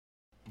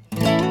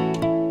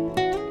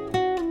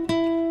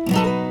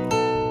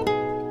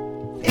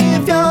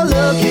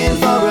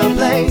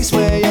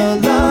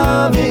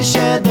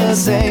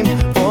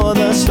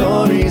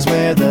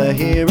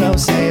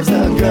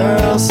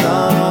world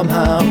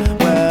somehow.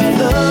 Well,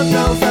 look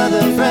no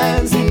further,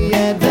 friends, the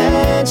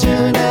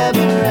adventure never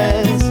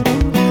ends.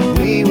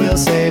 We will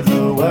save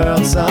the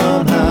world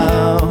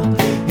somehow.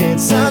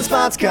 It's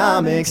Sunspots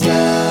Comics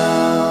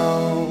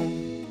now.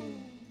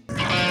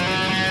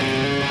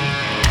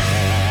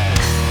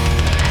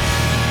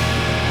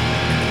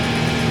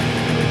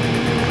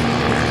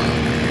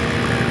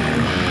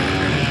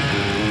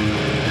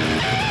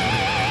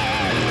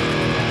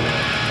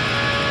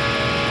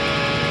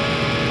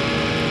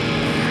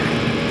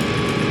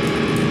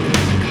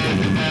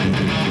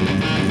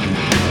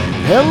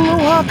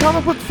 Hello,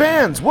 comic book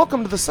fans!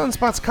 Welcome to the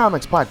Sunspots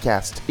Comics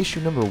Podcast,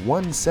 issue number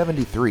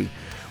 173,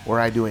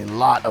 where I do a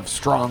lot of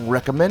strong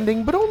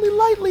recommending, but only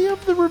lightly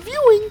of the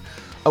reviewing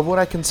of what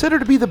I consider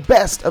to be the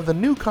best of the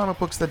new comic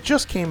books that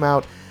just came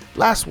out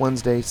last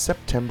Wednesday,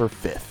 September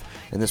 5th.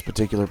 And this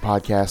particular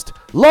podcast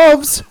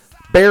loves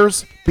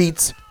Bears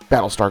Beats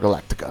Battlestar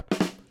Galactica.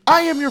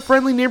 I am your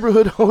friendly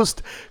neighborhood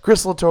host,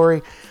 Chris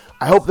Latore.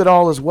 I hope that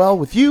all is well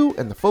with you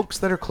and the folks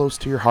that are close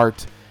to your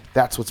heart.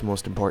 That's what's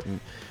most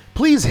important.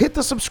 Please hit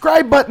the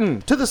subscribe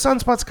button to the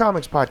Sunspots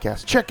Comics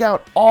Podcast. Check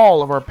out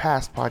all of our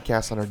past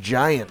podcasts on our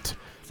giant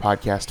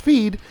podcast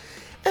feed.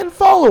 And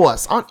follow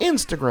us on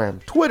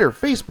Instagram, Twitter,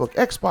 Facebook,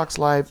 Xbox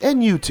Live,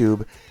 and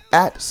YouTube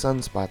at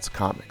Sunspots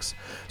Comics.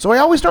 So I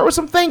always start with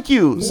some thank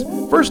yous.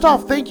 First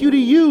off, thank you to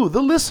you,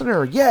 the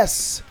listener.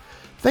 Yes,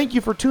 thank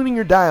you for tuning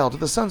your dial to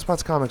the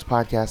Sunspots Comics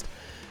Podcast.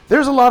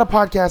 There's a lot of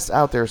podcasts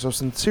out there, so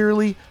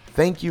sincerely,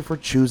 thank you for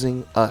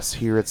choosing us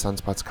here at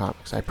Sunspots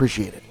Comics. I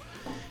appreciate it.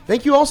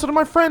 Thank you also to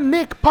my friend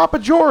Nick Papa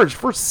George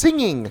for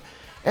singing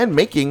and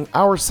making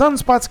our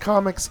Sunspots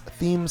Comics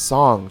theme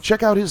song.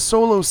 Check out his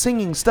solo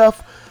singing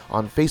stuff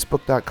on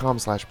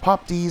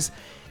facebook.com/popdees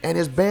and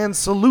his band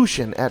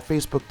Solution at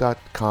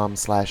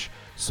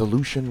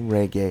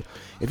facebook.com/solutionreggae.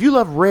 If you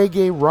love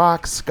reggae,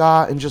 rock,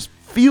 ska, and just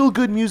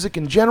feel-good music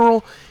in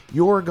general,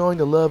 you're going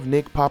to love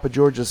Nick Papa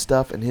George's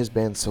stuff and his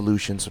band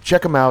Solution. So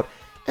check him out,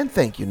 and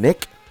thank you,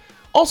 Nick.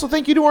 Also,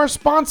 thank you to our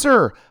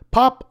sponsor,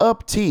 Pop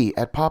Up Tea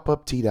at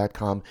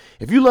popuptea.com.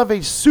 If you love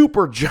a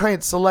super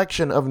giant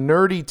selection of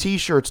nerdy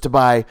t-shirts to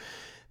buy,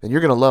 then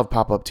you're going to love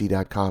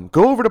popuptea.com.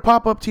 Go over to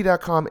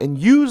popuptea.com and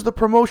use the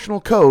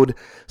promotional code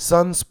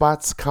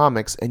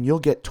SunspotsComics, and you'll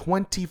get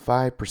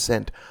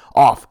 25%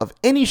 off of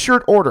any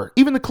shirt order,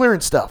 even the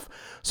clearance stuff.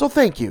 So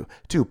thank you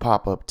to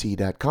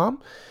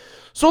popuptea.com.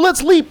 So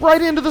let's leap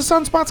right into the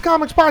Sunspots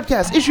Comics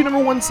Podcast, issue number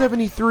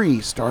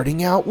 173,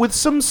 starting out with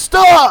some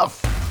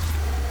stuff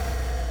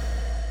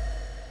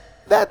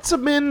that's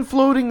been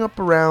floating up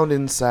around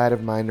inside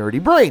of my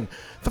nerdy brain.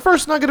 The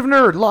first nugget of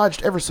nerd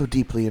lodged ever so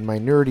deeply in my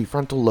nerdy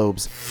frontal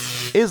lobes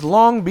is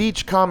Long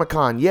Beach Comic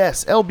Con.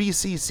 Yes,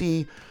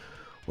 LBCC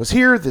was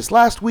here this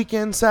last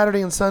weekend,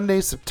 Saturday and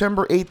Sunday,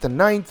 September 8th and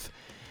 9th,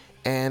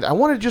 and I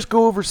want to just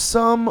go over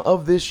some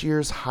of this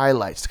year's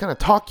highlights to kind of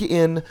talk you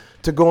in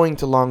to going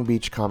to Long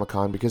Beach Comic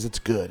Con because it's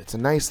good. It's a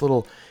nice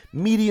little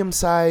medium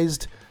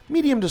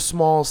to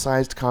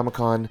small-sized Comic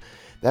Con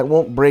that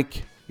won't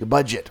break your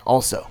budget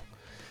also.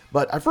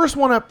 But I first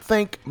want to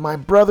thank my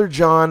brother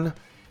John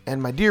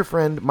and my dear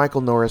friend Michael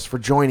Norris for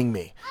joining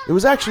me. It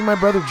was actually my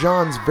brother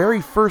John's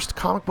very first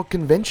comic book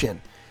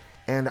convention,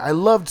 and I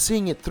loved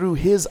seeing it through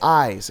his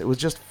eyes. It was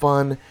just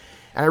fun,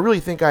 and I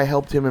really think I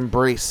helped him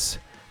embrace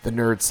the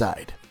nerd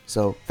side.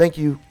 So thank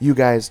you, you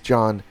guys,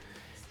 John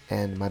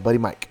and my buddy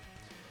Mike.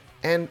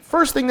 And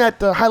first thing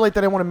highlight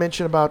that I want to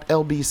mention about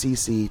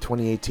LBCC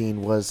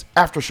 2018 was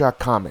Aftershock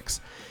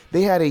Comics.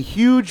 They had a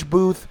huge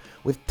booth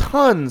with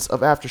tons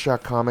of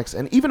Aftershock comics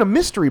and even a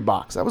mystery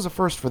box. That was a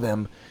first for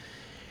them.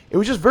 It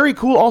was just very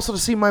cool also to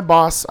see my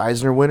boss,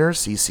 Eisner winner,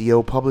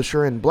 CCO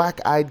publisher, and Black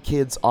Eyed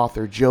Kids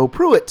author Joe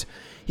Pruitt.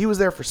 He was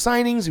there for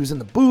signings. He was in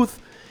the booth.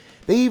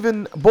 They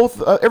even,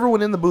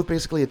 everyone in the booth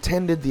basically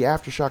attended the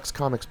Aftershocks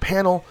Comics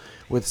panel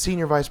with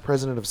Senior Vice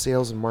President of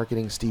Sales and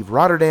Marketing Steve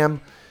Rotterdam,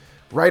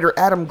 writer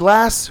Adam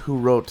Glass, who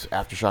wrote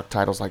Aftershock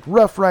titles like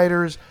Rough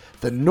Riders,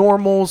 The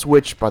Normals,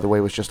 which, by the way,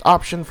 was just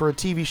optioned for a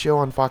TV show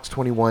on Fox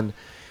 21,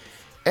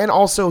 and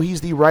also,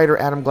 he's the writer,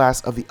 Adam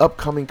Glass, of the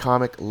upcoming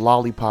comic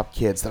Lollipop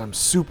Kids that I'm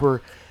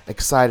super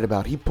excited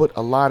about. He put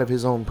a lot of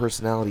his own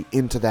personality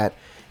into that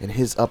and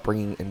his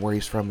upbringing and where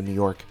he's from in New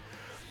York.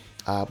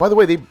 By the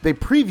way, they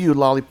previewed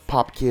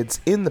Lollipop Kids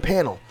in the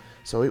panel,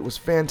 so it was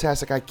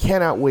fantastic. I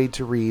cannot wait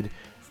to read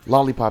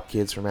Lollipop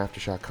Kids from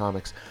Aftershock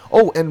Comics.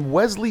 Oh, and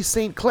Wesley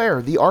St.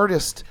 Clair, the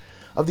artist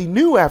of the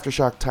new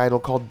Aftershock title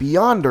called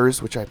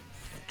Beyonders, which I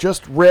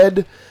just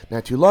read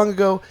not too long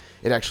ago.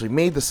 It actually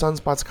made the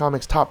Sunspots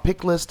Comics top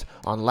pick list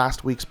on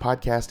last week's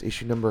podcast,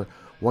 issue number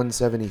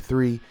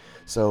 173.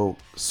 So,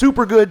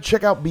 super good.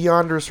 Check out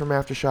Beyonders from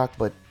Aftershock.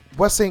 But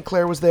Wes St.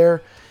 Clair was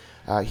there.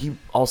 He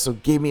also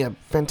gave me a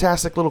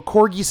fantastic little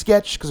corgi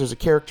sketch, because there's a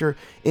character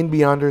in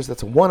Beyonders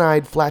that's a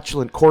one-eyed,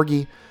 flatulent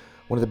corgi.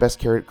 One of the best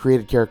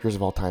created characters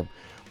of all time.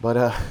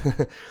 But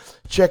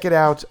check it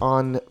out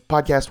on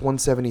podcast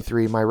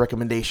 173, my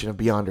recommendation of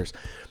Beyonders.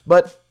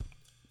 But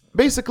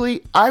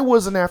basically, I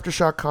was an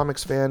Aftershock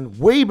Comics fan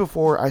way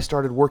before I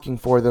started working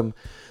for them.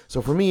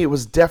 So for me, it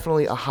was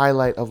definitely a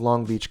highlight of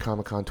Long Beach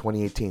Comic Con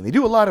 2018. They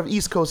do a lot of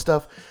East Coast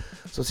stuff,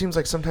 so it seems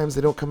like sometimes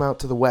they don't come out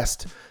to the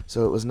West.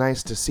 So it was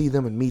nice to see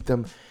them and meet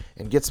them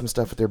and get some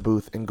stuff at their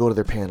booth and go to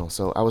their panel.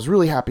 So I was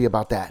really happy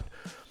about that.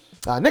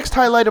 Next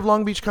highlight of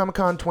Long Beach Comic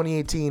Con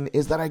 2018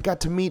 is that I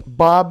got to meet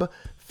Bob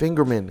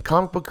Fingerman,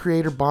 comic book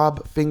creator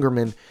Bob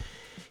Fingerman.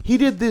 He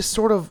did this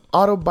sort of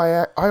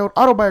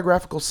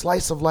autobiographical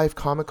slice of life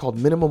comic called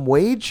Minimum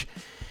Wage.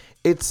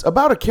 It's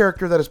about a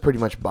character that is pretty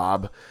much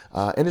Bob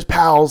and his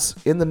pals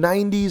in the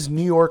 90s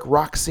New York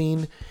rock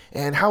scene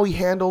and how he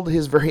handled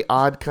his very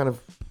odd kind of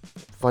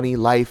funny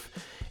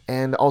life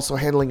and also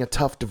handling a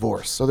tough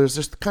divorce. So there's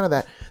just kind of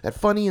that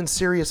funny and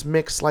serious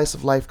mixed slice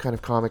of life kind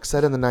of comic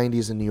set in the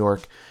 90s in New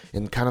York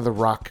in kind of the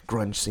rock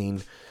grunge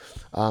scene.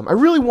 I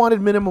really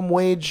wanted Minimum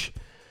Wage.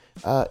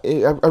 I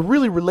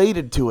really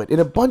related to it in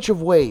a bunch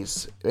of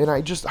ways, and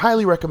I just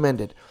highly recommend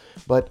it.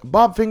 But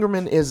Bob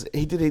Fingerman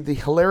he did the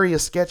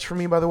hilarious sketch for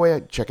me, by the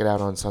way. Check it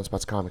out on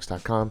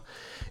sunspotscomics.com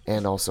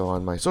and also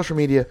on my social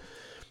media.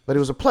 But it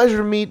was a pleasure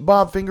to meet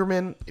Bob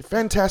Fingerman, a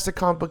fantastic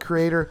comic book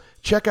creator.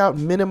 Check out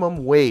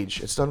Minimum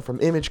Wage. It's done from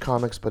Image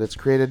Comics, but it's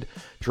created,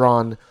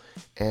 drawn,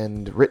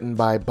 and written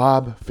by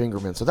Bob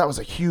Fingerman. So that was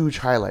a huge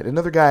highlight.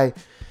 Another guy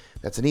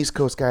that's an East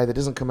Coast guy that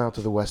doesn't come out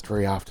to the West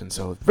very often.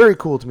 So very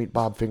cool to meet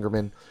Bob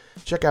Fingerman.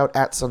 Check out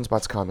at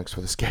Sunspots Comics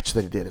for the sketch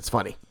that he did. It's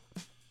funny.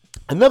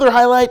 Another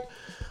highlight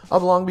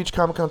of Long Beach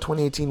Comic Con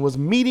 2018 was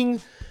meeting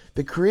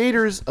the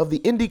creators of the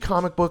indie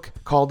comic book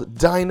called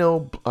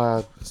called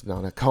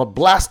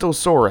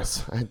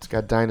Blastosaurus. It's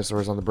got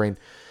dinosaurs on the brain.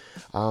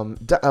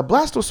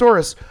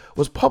 Blastosaurus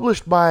was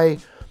published by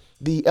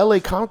the LA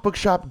comic book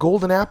shop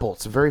Golden Apple.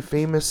 It's a very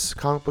famous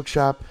comic book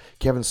shop.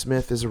 Kevin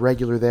Smith is a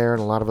regular there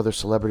and a lot of other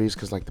celebrities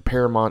because like the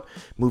Paramount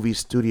movie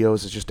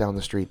studios is just down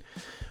the street.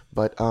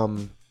 But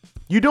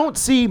you don't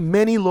see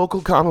many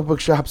local comic book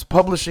shops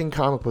publishing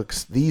comic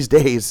books these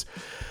days.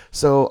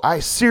 So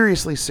I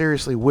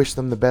seriously wish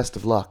them the best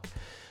of luck.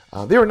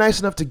 They were nice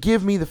enough to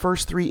give me the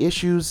first 3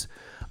 issues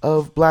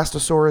of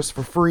Blastosaurus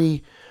for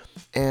free,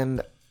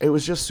 and it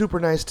was just super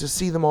nice to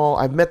see them all.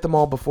 I've met them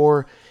all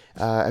before.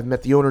 I've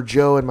met the owner,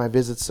 Joe, in my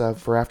visits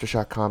for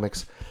Aftershock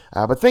Comics.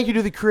 But thank you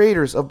to the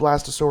creators of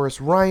Blastosaurus,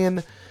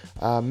 Ryan,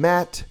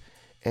 Matt,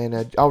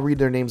 and I'll read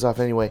their names off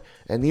anyway,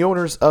 and the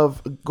owners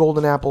of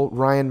Golden Apple,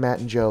 Ryan,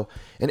 Matt, and Joe,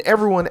 and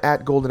everyone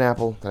at Golden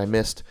Apple that I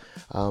missed.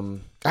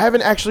 I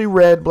haven't actually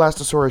read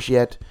Blastosaurus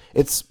yet.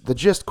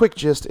 Quick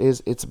gist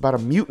is it's about a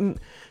mutant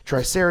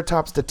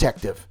Triceratops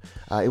detective.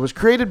 It was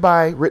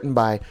written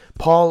by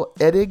Paul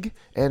Edig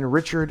and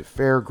Richard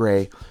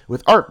Fairgray,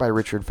 with art by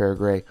Richard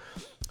Fairgray.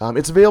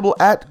 It's available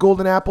at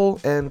Golden Apple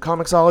and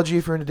Comixology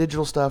if you're into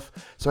digital stuff.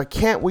 So I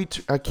can't wait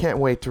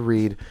to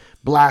read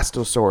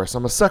Blastosaurus.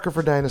 I'm a sucker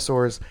for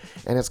dinosaurs,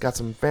 and it's got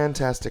some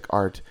fantastic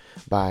art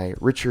by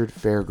Richard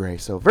Fairgray.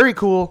 So very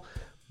cool.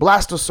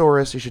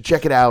 Blastosaurus, you should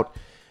check it out.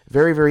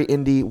 Very, very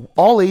indie,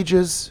 all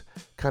ages,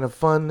 kind of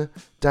fun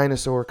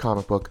dinosaur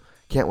comic book.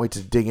 Can't wait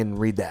to dig in and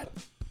read that.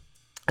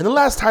 And the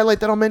last highlight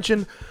that I'll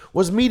mention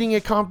was meeting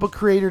a comic book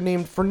creator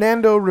named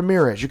Fernando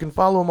Ramirez. You can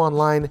follow him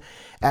online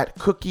at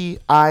Cookie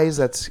Eyes.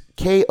 That's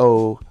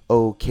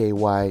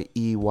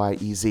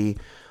KOOKYEYEZ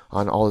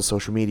on all his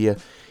social media.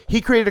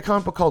 He created a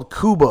comic book called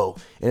Kubo,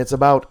 and it's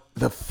about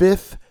the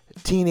 5th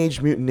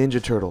Teenage Mutant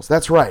Ninja Turtles.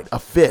 That's right, a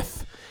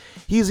 5th.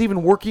 He's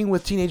even working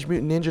with Teenage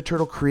Mutant Ninja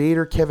Turtle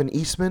creator Kevin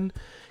Eastman,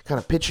 kind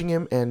of pitching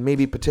him and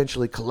maybe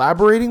potentially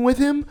collaborating with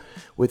him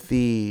with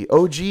the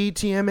OG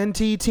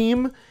TMNT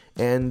team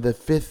and the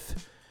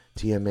 5th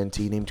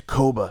TMNT named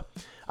Koba.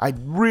 I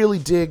really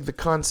dig the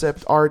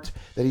concept art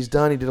that he's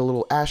done. He did a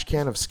little ash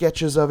can of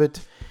sketches of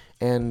it,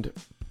 and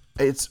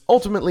it's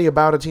ultimately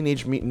about a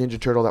Teenage Mutant Ninja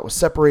Turtle that was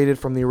separated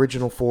from the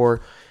original 4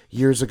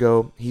 years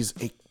ago. He's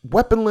a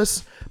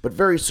weaponless but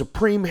very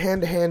supreme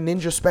hand-to-hand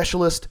ninja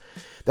specialist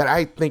that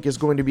I think is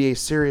going to be a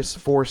serious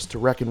force to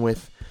reckon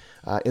with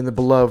in the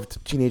beloved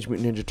Teenage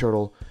Mutant Ninja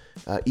Turtle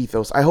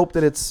ethos. I hope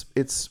that it's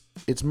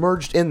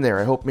merged in there.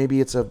 I hope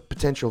maybe it's a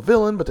potential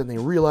villain, but then they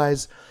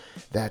realize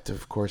that,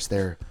 of course,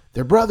 they're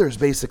brothers,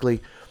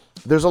 basically.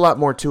 There's a lot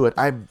more to it.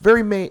 I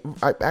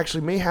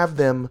actually may have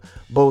them,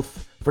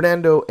 both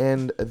Fernando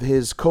and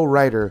his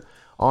co-writer,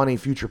 on a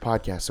future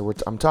podcast. So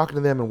I'm talking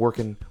to them and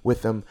working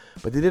with them.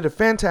 But they did a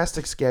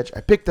fantastic sketch.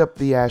 I picked up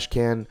the ash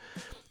can,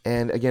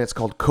 and again, it's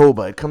called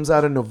Koba. It comes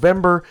out in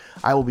November.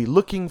 I will be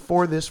looking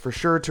for this for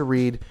sure to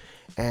read.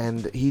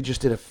 And he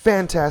just did a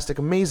fantastic,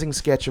 amazing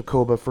sketch of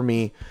Koba for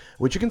me,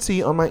 which you can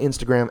see on my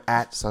Instagram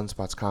at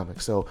Sunspots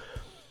Comics. So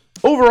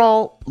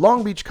overall,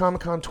 Long Beach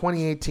Comic Con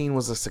 2018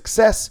 was a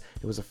success.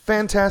 It was a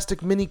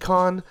fantastic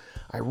mini-con.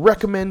 I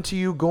recommend to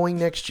you going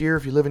next year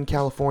if you live in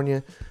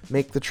California.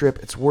 Make the trip.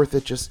 It's worth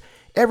it. Just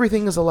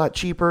everything is a lot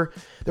cheaper.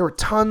 There were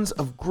tons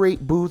of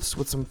great booths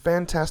with some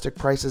fantastic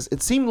prices.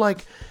 It seemed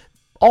like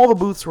all the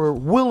booths were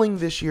willing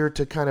this year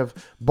to kind of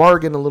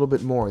bargain a little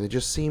bit more. They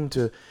just seemed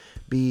to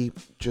be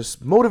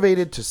just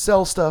motivated to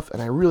sell stuff,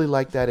 and I really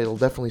like that. It'll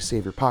definitely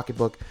save your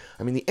pocketbook.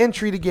 I mean, the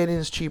entry to get in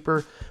is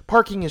cheaper,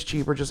 parking is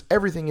cheaper, just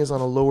everything is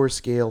on a lower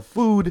scale.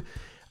 Food,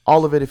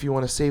 all of it, if you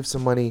want to save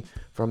some money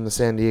from the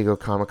San Diego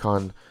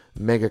Comic-Con,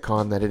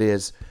 MegaCon that it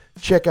is,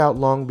 check out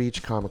Long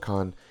Beach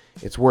Comic-Con.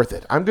 It's worth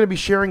it. I'm going to be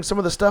sharing some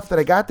of the stuff that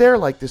I got there,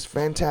 like this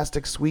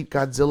fantastic, sweet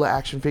Godzilla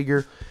action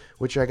figure,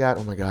 which I got.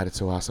 Oh my God, it's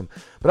so awesome.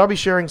 But I'll be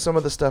sharing some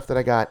of the stuff that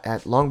I got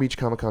at Long Beach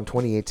Comic-Con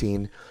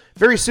 2018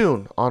 very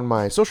soon on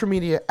my social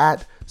media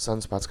at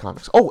Sunspots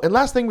Comics. Oh, and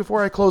last thing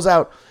before I close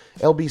out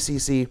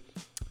LBCC,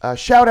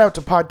 shout out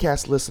to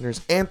podcast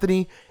listeners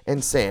Anthony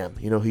and Sam.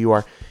 You know who you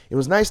are. It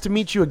was nice to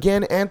meet you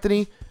again,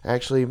 Anthony. I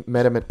actually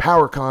met him at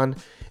PowerCon,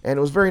 and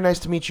it was very nice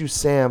to meet you,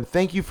 Sam.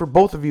 Thank you for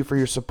both of you for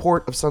your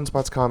support of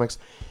Sunspots Comics,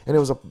 and it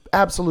was an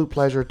absolute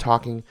pleasure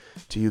talking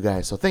to you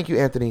guys. So thank you,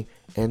 Anthony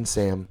and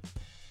Sam.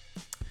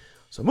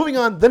 So moving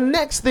on, the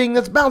next thing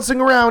that's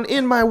bouncing around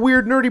in my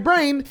weird nerdy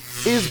brain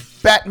is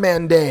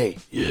Batman Day.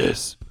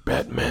 Yes,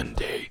 Batman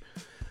Day.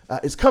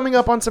 It's coming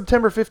up on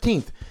September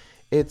 15th.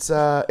 It's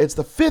the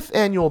 5th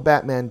annual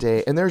Batman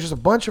Day, and there's just a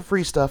bunch of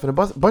free stuff and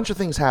a bunch of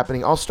things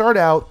happening. I'll start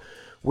out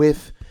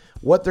with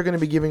what they're going to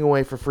be giving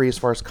away for free as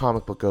far as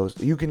comic book goes.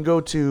 You can go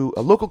to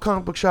a local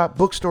comic book shop,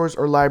 bookstores,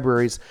 or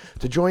libraries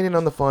to join in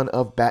on the fun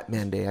of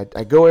Batman Day.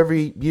 I go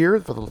every year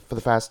for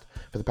the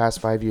past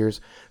 5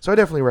 years, so I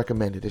definitely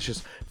recommend it. It's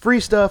just free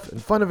stuff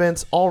and fun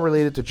events, all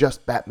related to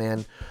just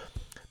Batman.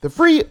 The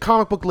free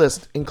comic book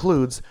list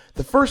includes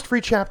the first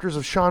free chapters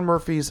of Sean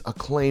Murphy's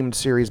acclaimed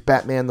series,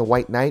 Batman the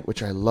White Knight,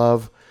 which I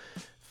love.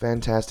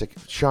 Fantastic.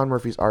 Sean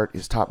Murphy's art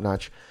is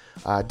top-notch.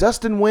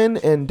 Dustin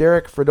Nguyen and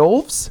Derek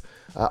Fridolf's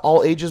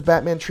all-ages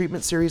Batman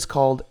treatment series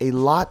called A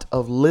Lot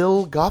of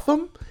Lil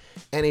Gotham,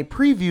 and a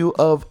preview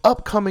of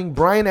upcoming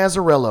Brian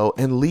Azzarello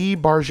and Lee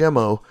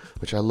Bargemo,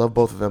 which I love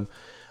both of them,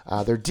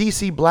 their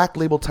DC Black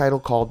Label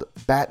title called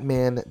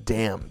Batman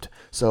Damned.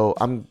 So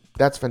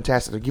that's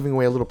fantastic. They're giving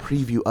away a little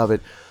preview of it.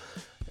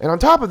 And on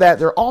top of that,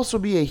 there'll also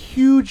be a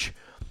huge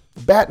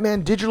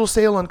Batman digital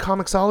sale on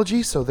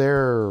Comixology, so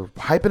they're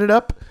hyping it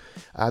up.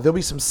 There'll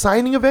be some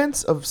signing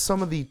events of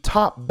some of the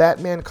top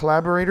Batman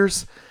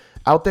collaborators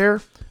out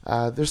there.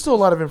 There's still a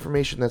lot of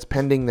information that's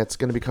pending that's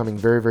going to be coming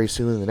very, very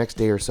soon in the next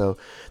day or so.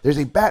 There's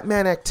a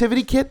Batman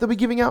activity kit they'll be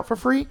giving out for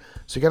free,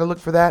 so you got to look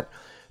for that.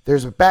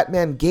 There's a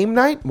Batman game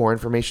night, more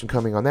information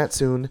coming on that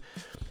soon.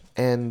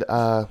 And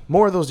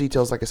more of those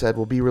details, like I said,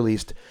 will be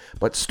released.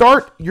 But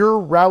start your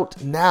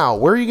route now.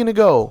 Where are you going to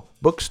go?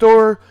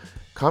 Bookstore,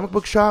 comic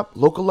book shop,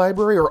 local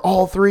library, or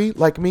all three,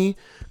 like me?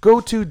 Go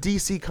to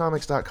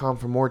dccomics.com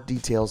for more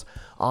details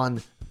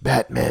on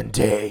Batman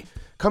Day,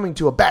 coming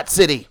to a Bat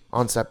City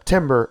on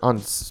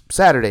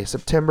Saturday,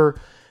 September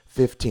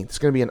 15th. It's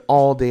going to be an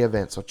all-day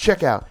event, so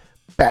check out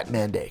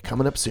Batman Day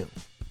coming up soon.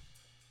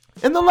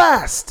 And the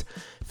last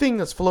thing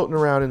that's floating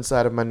around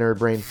inside of my nerd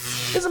brain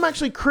is I'm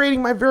actually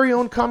creating my very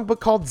own comic book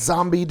called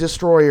Zombie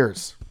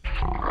Destroyers.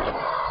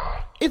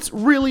 It's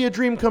really a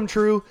dream come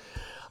true.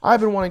 I've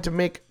been wanting to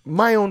make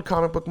my own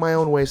comic book my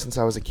own way since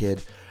I was a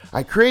kid.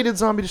 I created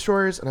Zombie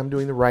Destroyers, and I'm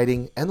doing the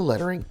writing and the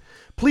lettering.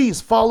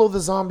 Please follow the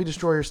Zombie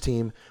Destroyers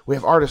team. We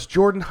have artist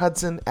Jordan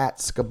Hudson at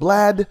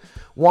Skablad,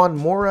 Juan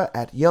Mora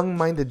at Young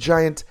Minded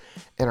Giant,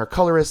 and our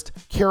colorist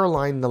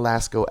Caroline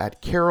Nolasco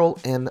at Carol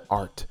N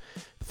Art.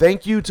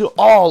 Thank you to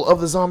all of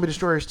the Zombie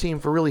Destroyers team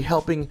for really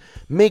helping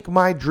make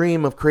my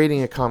dream of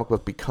creating a comic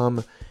book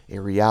become a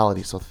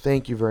reality. So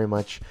thank you very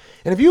much.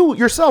 And if you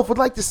yourself would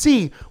like to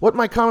see what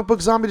my comic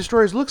book Zombie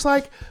Destroyers looks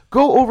like,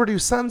 go over to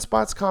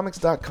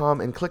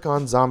sunspotscomics.com and click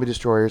on Zombie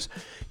Destroyers.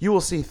 You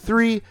will see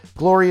 3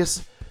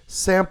 glorious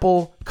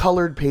sample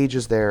colored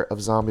pages there of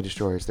Zombie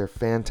Destroyers. They're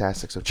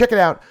fantastic. So check it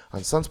out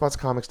on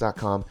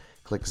sunspotscomics.com.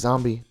 Click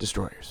Zombie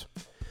Destroyers.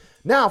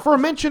 Now for a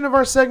mention of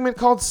our segment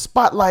called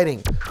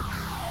Spotlighting.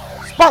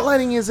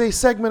 Spotlighting is a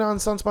segment on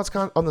the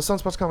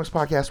Sunspots Comics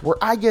podcast where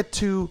I get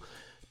to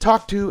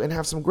talk to and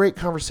have some great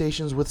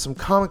conversations with some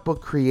comic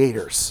book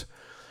creators.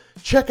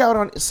 Check out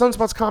on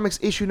Sunspots Comics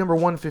issue number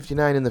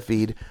 159 in the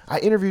feed. I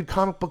interviewed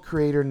comic book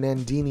creator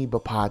Nandini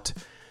Bapat.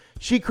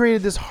 She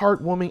created this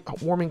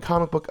heartwarming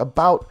comic book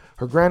about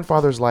her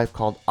grandfather's life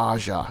called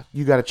Aja.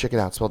 You got to check it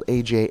out. It's spelled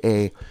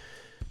AJA.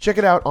 Check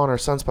it out on our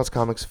Sunspots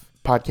Comics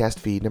podcast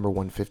feed number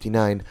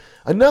 159.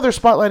 Another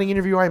spotlighting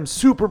interview I am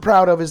super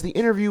proud of is the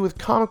interview with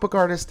comic book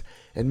artist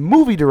and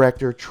movie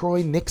director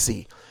Troy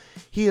Nixey.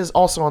 He is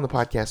also on the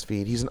podcast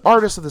feed. He's an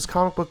artist of this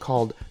comic book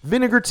called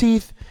Vinegar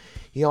Teeth.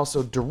 He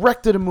also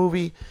directed a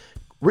movie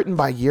written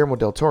by Guillermo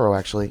del Toro,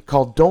 actually,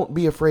 called Don't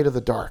Be Afraid of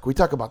the Dark. We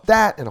talk about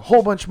that and a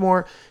whole bunch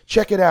more.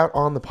 Check it out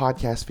on the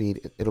podcast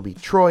feed. It'll be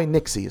Troy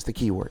Nixey is the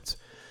keywords.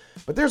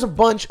 But there's a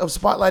bunch of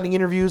spotlighting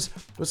interviews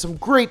with some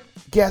great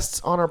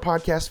guests on our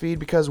podcast feed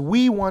because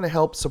we want to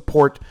help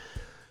support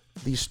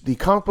the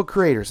comic book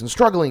creators and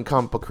struggling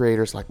comic book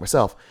creators like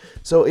myself.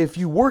 So if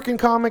you work in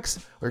comics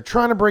or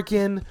trying to break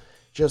in,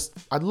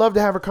 I'd love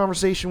to have a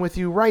conversation with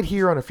you right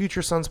here on a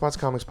future Sunspots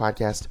Comics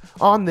podcast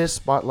on this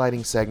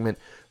spotlighting segment.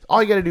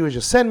 All you got to do is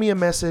just send me a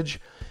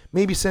message.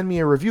 maybe send me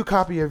a review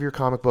copy of your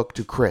comic book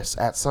to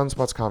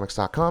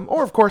Chris@sunspotscomics.com,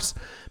 or of course,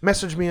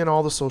 message me on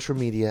all the social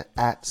media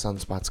at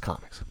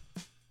sunspotscomics.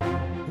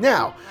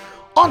 Now,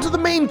 on to the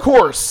main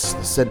course,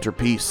 the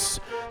centerpiece,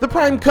 the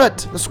prime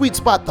cut, the sweet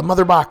spot, the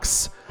mother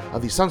box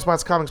of the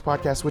Sunspots Comics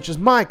podcast, which is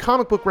my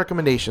comic book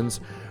recommendations,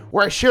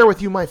 where I share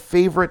with you my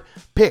favorite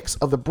picks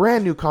of the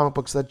brand new comic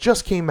books that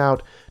just came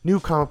out, New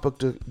Comic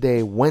Book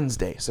Day,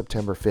 Wednesday,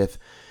 September 5th.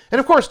 And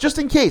of course, just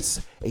in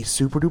case, a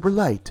super duper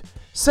light,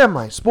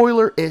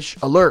 semi-spoiler-ish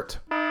alert.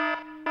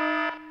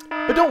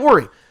 But don't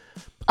worry,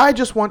 I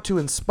just want to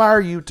inspire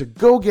you to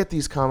go get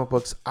these comic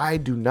books. I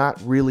do not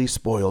really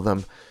spoil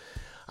them.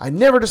 I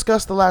never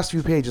discuss the last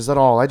few pages at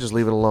all, I just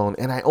leave it alone,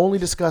 and I only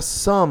discuss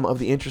some of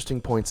the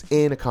interesting points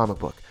in a comic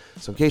book.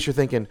 So in case you're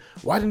thinking,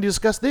 why didn't you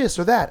discuss this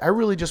or that? I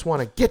really just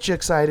want to get you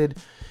excited,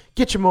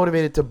 get you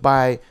motivated to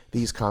buy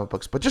these comic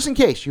books. But just in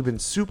case you've been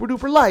super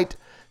duper light,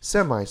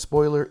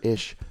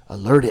 semi-spoiler-ish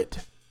alerted.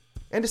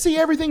 And to see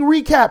everything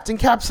recapped,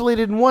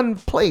 encapsulated in one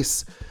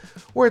place,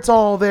 where it's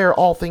all there,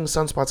 all things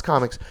Sunspots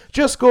Comics,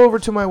 just go over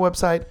to my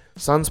website,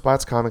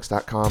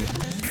 sunspotscomics.com.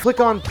 Click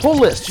on Pull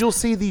List. You'll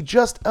see the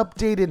just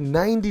updated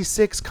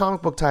 96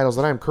 comic book titles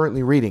that I'm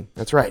currently reading.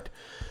 That's right.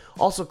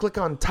 Also, click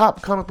on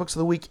Top Comic Books of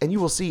the Week, and you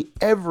will see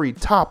every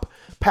top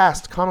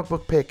past comic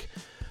book pick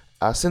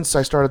since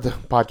I started the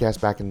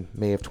podcast back in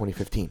May of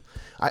 2015.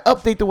 I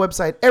update the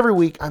website every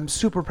week. I'm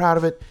super proud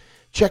of it.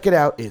 Check it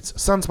out. It's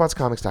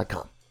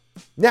sunspotscomics.com.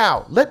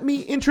 Now, let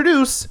me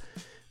introduce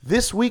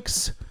this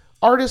week's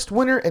artist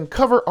winner and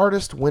cover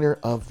artist winner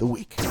of the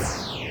week.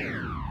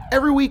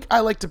 Every week, I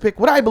like to pick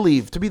what I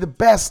believe to be the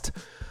best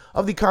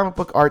of the comic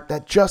book art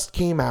that just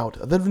came out,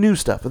 the new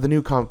stuff, of the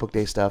new Comic Book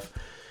Day stuff.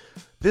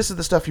 This is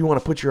the stuff you want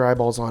to put your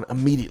eyeballs on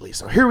immediately.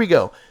 So here we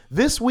go.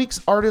 This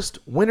week's artist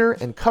winner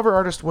and cover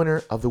artist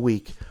winner of the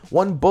week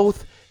won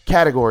both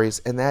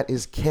categories, and that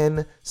is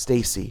Ken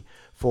Stacy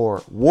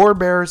for War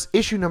Bears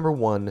issue number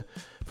 1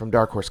 from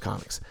Dark Horse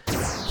Comics.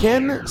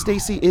 Ken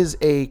Stacy is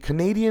a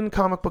Canadian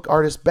comic book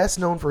artist best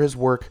known for his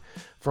work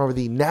from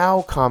the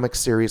Now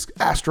Comics series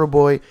Astro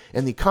Boy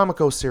and the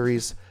Comico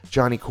series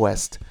Johnny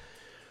Quest.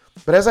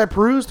 But as I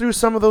peruse through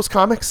some of those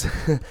comics,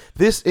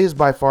 this is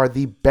by far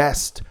the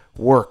best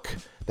work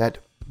that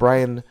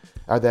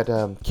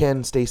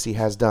Ken Stacy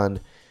has done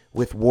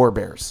with War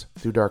Bears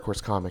through Dark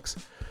Horse Comics,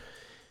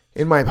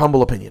 in my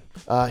humble opinion.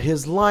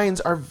 His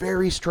lines are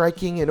very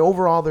striking, and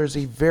overall there's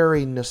a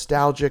very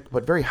nostalgic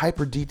but very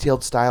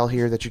hyper-detailed style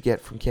here that you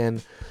get from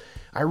Ken.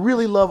 I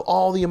really love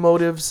all the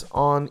emotives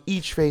on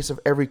each face of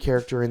every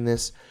character in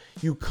this.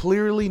 You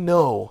clearly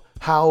know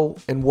how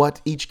and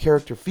what each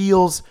character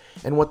feels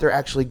and what they're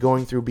actually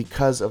going through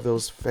because of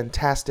those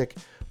fantastic,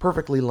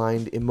 perfectly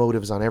lined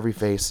emotives on every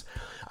face.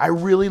 I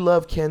really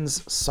love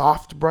Ken's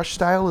soft brush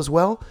style as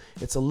well.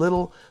 It's a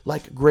little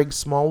like Greg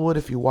Smallwood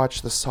if you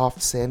watch the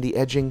soft sandy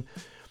edging,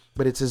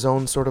 but it's his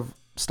own sort of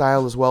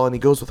style as well, and he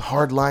goes with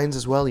hard lines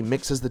as well. He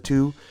mixes the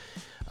two.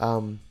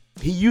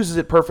 He uses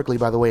it perfectly,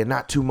 by the way, and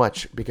not too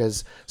much,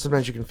 because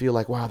sometimes you can feel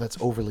like, wow,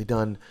 that's overly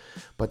done.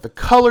 But the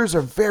colors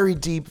are very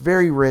deep,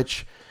 very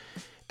rich,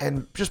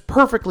 and just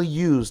perfectly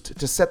used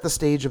to set the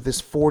stage of this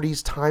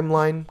 40s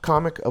timeline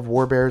comic of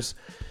War Bears.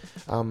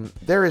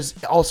 There is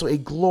also a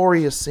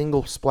glorious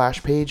single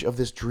splash page of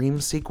this dream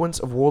sequence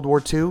of World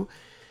War II.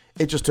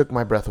 It just took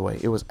my breath away.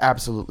 It was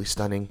absolutely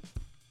stunning.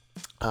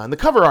 And the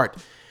cover art,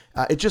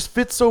 it just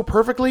fits so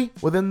perfectly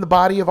within the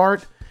body of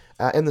art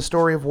and the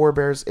story of War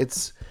Bears.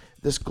 It's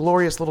this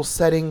glorious little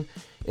setting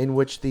in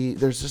which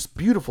there's just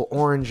beautiful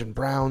orange and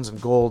browns and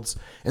golds,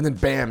 and then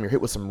bam, you're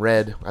hit with some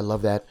red. I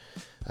love that.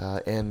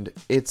 And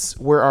it's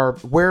where our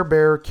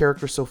werebear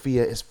character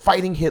Sophia is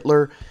fighting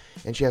Hitler,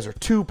 and she has her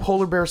 2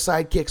 polar bear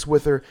sidekicks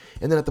with her.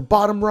 And then at the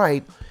bottom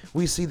right,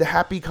 we see the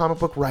happy comic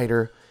book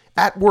writer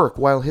at work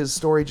while his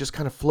story just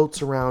kind of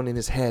floats around in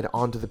his head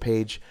onto the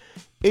page.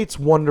 It's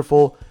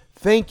wonderful.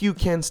 Thank you,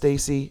 Ken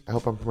Stacy. I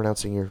hope I'm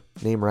pronouncing your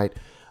name right.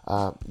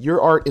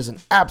 Your art is an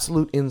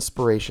absolute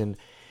inspiration,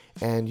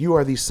 and you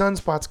are the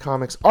Sunspots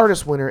Comics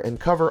artist winner and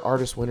cover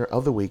artist winner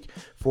of the week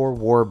for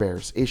War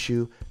Bears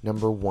issue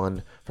number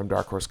 1 from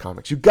Dark Horse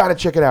Comics. You got to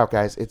check it out,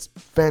 guys. It's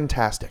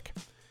fantastic.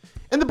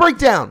 And the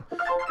breakdown.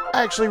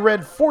 I actually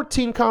read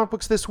 14 comic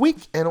books this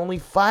week, and only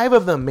 5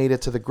 of them made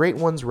it to the Great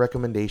Ones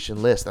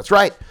recommendation list. That's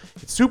right.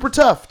 It's super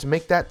tough to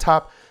make that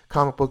top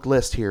comic book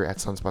list here at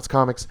Sunspots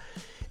Comics.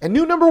 And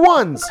new number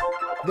 1s.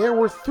 There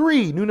were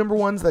 3 new number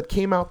 1s that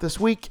came out this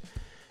week,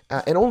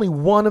 and only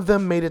 1 of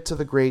them made it to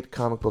the Great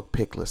Comic Book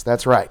Pick List.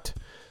 That's right.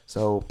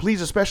 So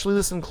please especially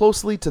listen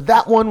closely to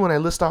that one when I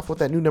list off what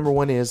that new number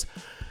 1 is,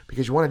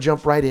 because you want to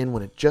jump right in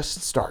when it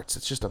just starts.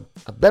 It's just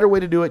a better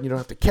way to do it, and you don't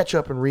have to catch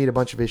up and read a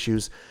bunch of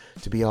issues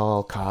to be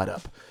all caught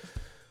up.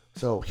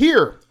 So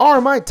here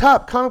are my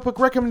top comic book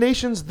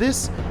recommendations.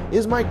 This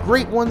is my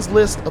Great Ones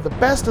list of the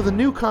best of the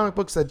new comic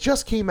books that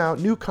just came out,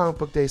 New Comic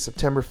Book Day,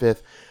 September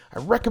 5th.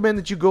 I recommend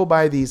that you go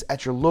buy these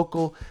at your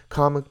local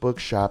comic book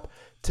shop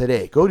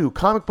today. Go to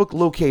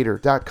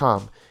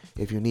comicbooklocator.com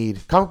if you need,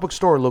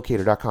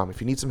 comicbookstorelocator.com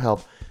if you need some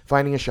help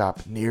finding a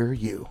shop near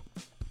you.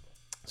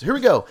 So here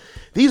we go.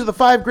 These are the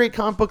 5 great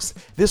comic books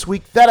this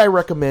week that I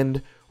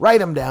recommend. Write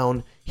them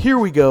down. Here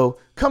we go.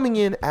 Coming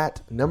in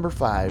at number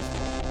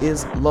 5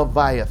 is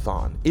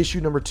Leviathan, issue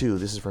number 2.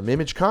 This is from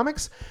Image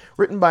Comics,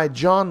 written by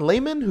John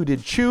Layman, who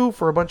did Chew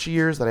for a bunch of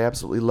years that I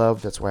absolutely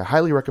loved. That's why I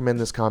highly recommend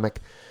this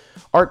comic.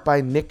 Art by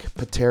Nick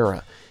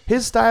Patera.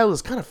 His style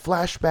is kind of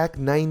flashback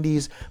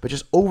 90s, but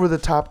just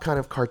over-the-top kind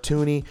of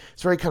cartoony.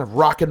 It's very kind of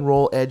rock and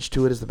roll edge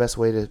to it is the best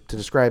way to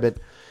describe it.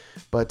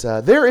 But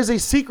there is a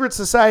secret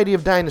society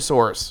of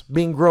dinosaurs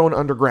being grown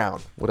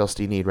underground. What else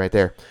do you need right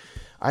there?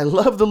 I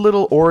love the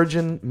little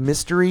origin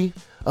mystery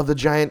of the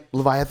giant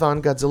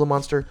Leviathan Godzilla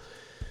monster.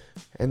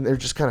 And they're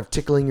just kind of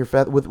tickling your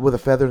feather with a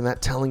feather and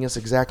that telling us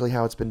exactly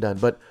how it's been done.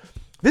 But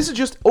this is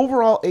just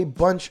overall a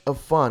bunch of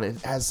fun.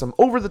 It has some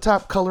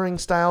over-the-top coloring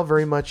style,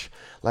 very much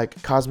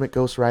like Cosmic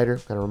Ghost Rider.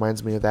 Kind of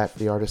reminds me of that,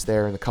 the artist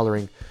there and the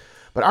coloring.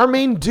 But our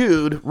main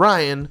dude,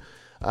 Ryan,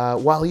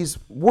 while he's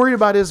worried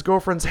about his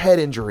girlfriend's head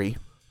injury,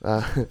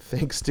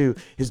 thanks to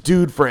his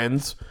dude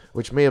friends,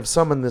 which may have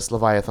summoned this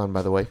Leviathan,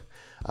 by the way,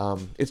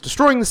 it's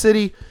destroying the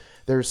city.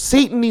 There's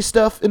Satan-y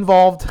stuff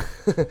involved.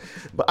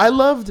 But I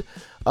loved,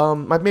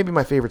 maybe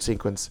my favorite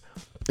sequence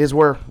is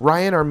where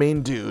Ryan, our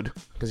main dude,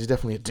 because he's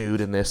definitely a dude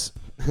in this,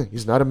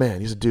 he's not a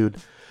man, he's a dude,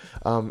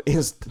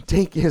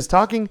 is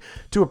talking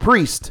to a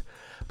priest,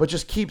 but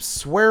just keeps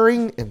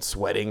swearing and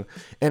sweating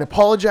and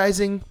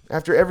apologizing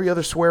after every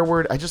other swear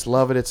word. I just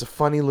love it. It's a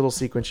funny little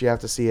sequence. You have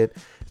to see it.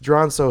 It's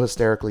drawn so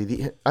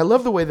hysterically. I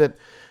love the way that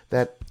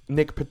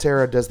Nick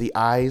Patera does the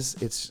eyes.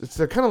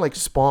 They're kind of like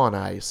Spawn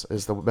eyes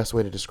is the best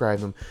way to describe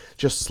them.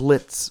 Just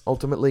slits,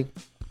 ultimately.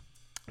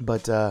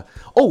 But,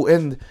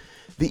 and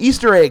the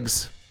Easter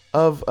eggs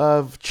of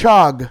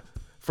Chog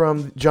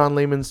from John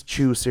Layman's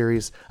Chew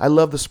series. I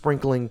love the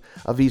sprinkling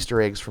of Easter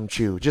eggs from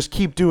Chew. Just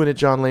keep doing it,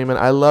 John Layman.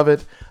 I love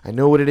it. I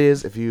know what it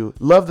is. If you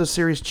love the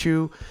series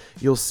Chew,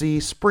 you'll see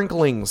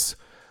sprinklings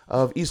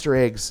of Easter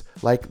eggs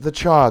like the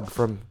Chog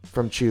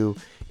from Chew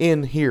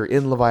in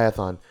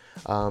Leviathan.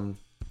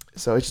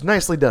 So it's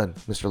nicely done,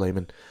 Mr.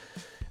 Layman.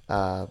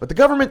 But the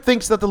government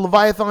thinks that the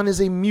Leviathan is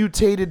a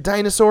mutated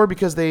dinosaur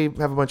because they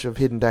have a bunch of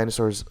hidden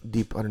dinosaurs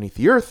deep underneath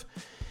the earth.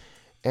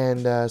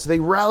 And so they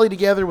rally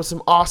together with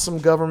some awesome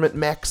government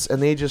mechs,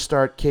 and they just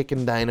start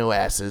kicking dino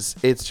asses.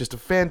 It's just a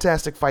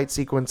fantastic fight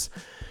sequence.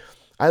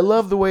 I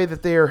love the way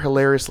that they are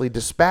hilariously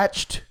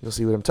dispatched. You'll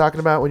see what I'm talking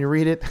about when you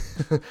read it.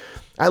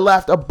 I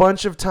laughed a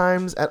bunch of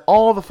times at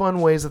all the fun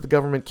ways that the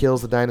government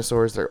kills the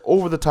dinosaurs. They're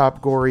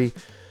over-the-top, gory,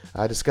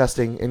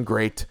 disgusting, and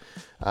great.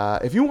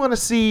 If you want to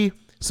see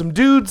some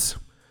dudes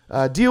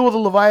deal with a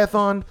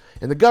Leviathan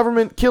and the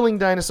government killing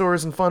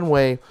dinosaurs in a fun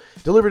way,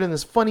 delivered in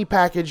this funny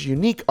package,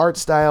 unique art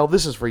style,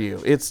 this is for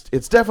you. It's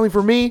definitely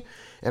for me,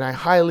 and I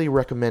highly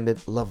recommend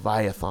it.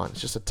 Leviathan.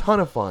 It's just a ton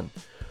of fun.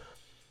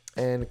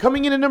 And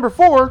coming in at number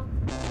 4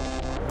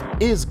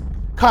 is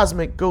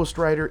Cosmic Ghost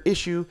Rider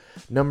issue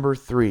number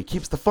 3.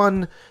 Keeps the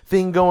fun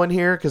thing going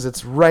here because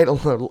it's right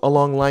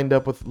along lined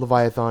up with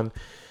Leviathan.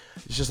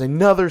 It's just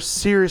another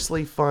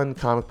seriously fun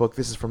comic book.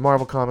 This is from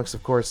Marvel Comics,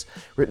 of course,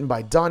 written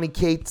by Donny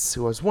Cates,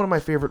 who is one of my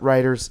favorite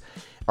writers,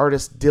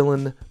 artist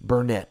Dylan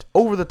Burnett.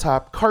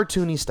 Over-the-top,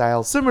 cartoony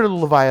style, similar to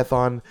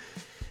Leviathan.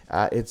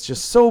 It's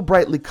just so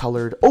brightly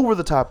colored,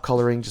 over-the-top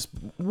coloring, just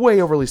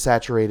way overly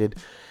saturated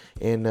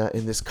in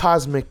this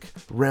cosmic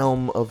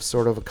realm of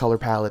sort of a color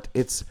palette.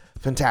 It's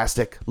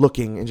fantastic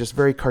looking and just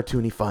very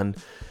cartoony fun.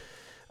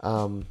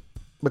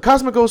 But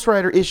Cosmic Ghost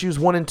Rider issues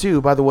 1 and 2,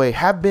 by the way,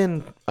 have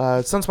been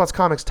Sunspots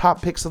Comics'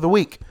 top picks of the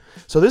week.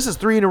 So this is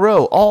 3 in a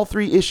row. All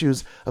 3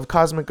 issues of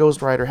Cosmic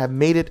Ghost Rider have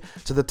made it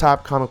to the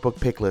top comic book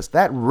pick list.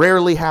 That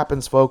rarely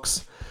happens,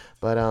 folks.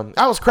 But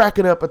I was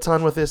cracking up a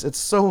ton with this. It's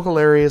so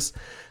hilarious.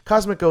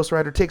 Cosmic Ghost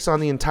Rider takes on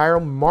the entire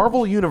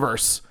Marvel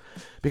universe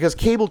because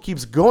Cable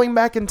keeps going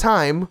back in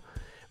time,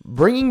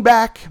 bringing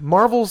back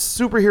Marvel's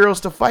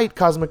superheroes to fight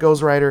Cosmic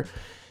Ghost Rider,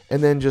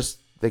 and then just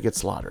they get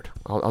slaughtered.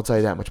 I'll tell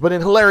you that much. But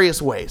in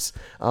hilarious ways.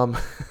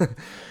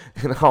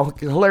 In all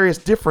hilarious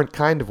different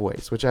kind of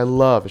ways, which I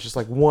love. It's just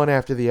like one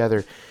after the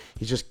other.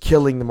 He's just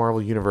killing the Marvel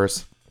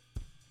Universe.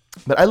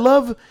 But I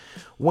love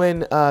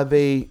when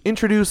they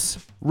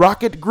introduce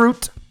Rocket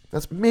Groot.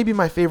 That's maybe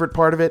my favorite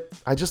part of it.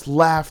 I just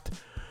laughed.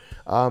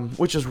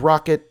 Which is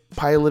Rocket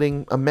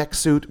piloting a mech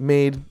suit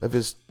made of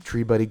his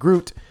tree buddy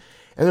Groot.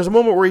 And there's a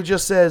moment where he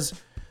just says,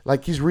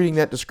 like he's reading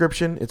that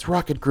description, it's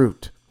Rocket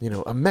Groot. You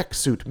know, a mech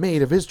suit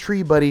made of his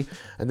tree buddy.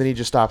 And then he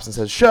just stops and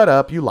says, shut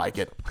up, you like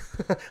it.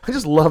 I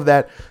just love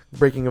that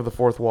breaking of the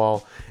fourth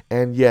wall.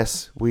 And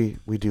yes, we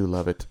do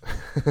love it.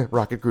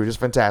 Rocket Groot is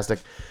fantastic.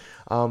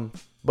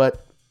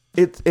 But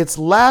it's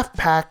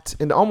laugh-packed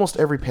into almost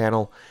every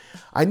panel.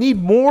 I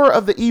need more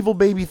of the evil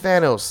baby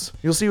Thanos.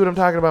 You'll see what I'm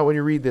talking about when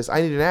you read this.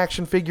 I need an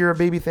action figure of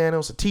baby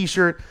Thanos, a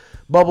t-shirt,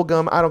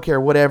 bubblegum, I don't care,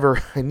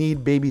 whatever. I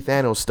need baby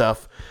Thanos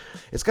stuff.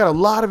 It's got a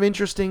lot of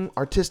interesting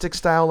artistic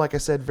style, like I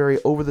said,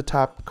 very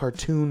over-the-top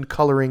cartoon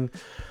coloring.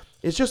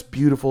 It's just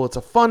beautiful. It's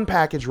a fun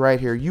package right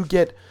here. You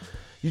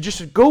just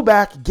should go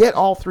back, get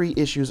all 3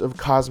 issues of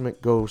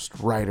Cosmic Ghost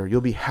Rider.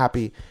 You'll be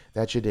happy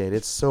that you did.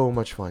 It's so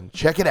much fun.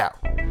 Check it out.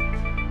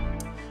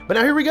 But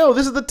now here we go.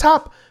 This is the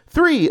top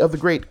 3 of the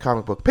great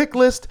comic book pick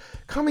list.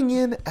 Coming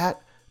in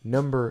at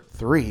number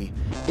 3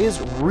 is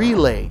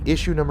Relay,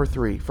 issue number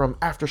 3 from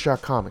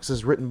Aftershock Comics. This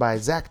is written by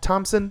Zach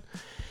Thompson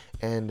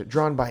and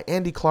drawn by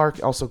Andy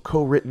Clark, also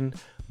co-written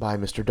by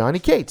Mr. Donny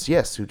Cates,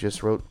 yes, who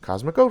just wrote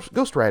Cosmic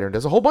Ghost Rider and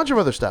does a whole bunch of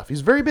other stuff.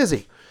 He's very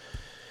busy.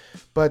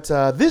 But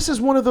this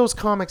is one of those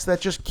comics that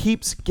just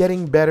keeps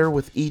getting better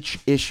with each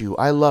issue.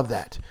 I love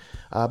that.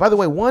 By the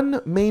way,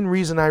 one main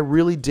reason I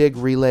really dig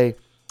Relay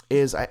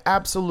is I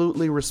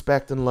absolutely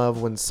respect and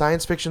love when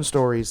science fiction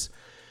stories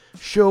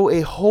show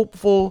a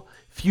hopeful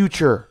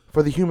future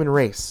for the human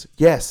race.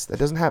 Yes, that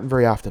doesn't happen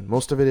very often.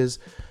 Most of it is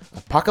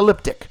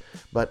apocalyptic.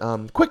 But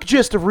quick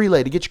gist of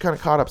Relay to get you kind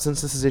of caught up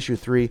since this is issue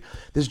 3.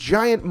 This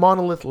giant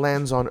monolith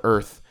lands on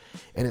Earth,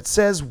 and it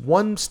says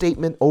one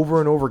statement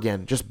over and over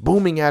again, just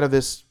booming out of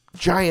this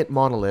giant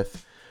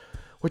monolith,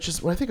 which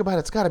is, when I think about it,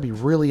 it's got to be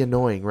really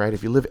annoying, right?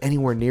 If you live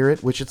anywhere near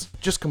it, which it's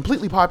just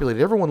completely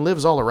populated. Everyone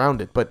lives all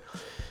around it, but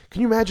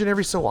can you imagine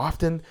every so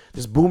often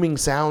this booming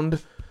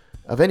sound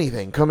of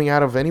anything coming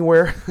out of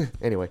anywhere?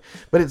 Anyway,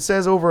 but it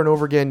says over and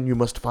over again, you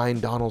must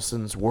find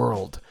Donaldson's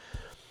world.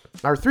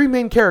 Our 3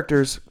 main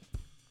characters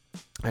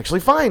actually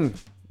find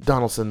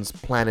Donaldson's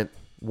planet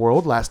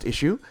world last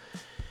issue,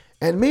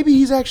 and maybe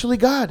he's actually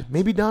God.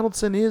 Maybe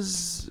Donaldson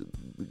is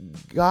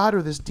God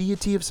or this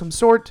deity of some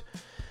sort.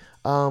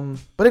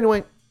 But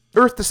anyway,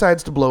 Earth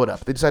decides to blow it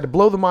up. They decide to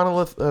blow the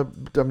monolith,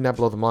 not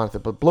blow the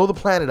monolith, but blow the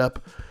planet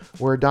up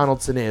where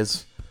Donaldson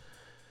is.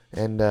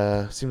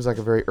 And seems like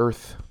a very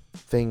Earth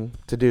thing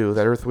to do,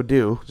 that Earth would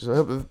do.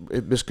 So,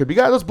 this could be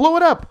God, let's blow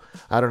it up.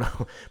 I don't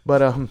know.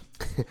 But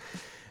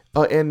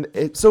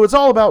so it's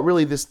all about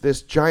really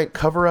this giant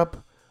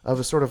cover-up of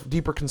a sort of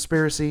deeper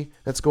conspiracy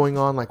that's going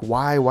on. Like,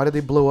 why did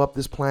they blow up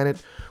this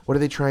planet? What are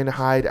they trying to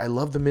hide? I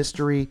love the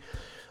mystery.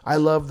 I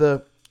love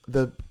the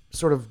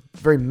sort of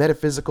very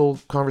metaphysical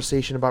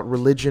conversation about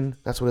religion.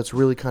 That's what it's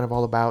really kind of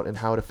all about, and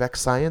how it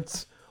affects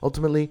science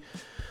ultimately.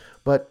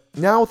 But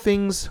now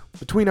things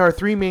between our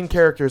 3 main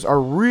characters are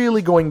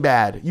really going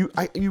bad.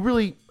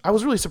 I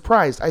was really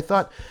surprised. I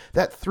thought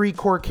that 3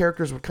 core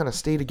characters would kind of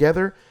stay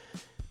together.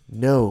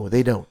 No,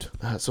 they don't.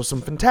 So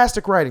some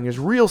fantastic writing. There's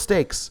real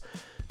stakes.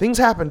 Things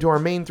happen to our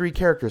main 3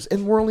 characters,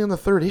 and we're only on the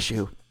 3rd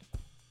issue.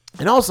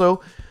 And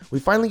also, we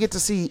finally get to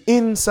see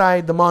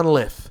inside the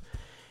monolith.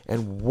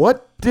 And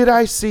what did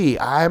I see?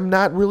 I'm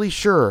not really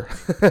sure.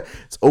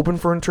 It's open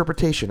for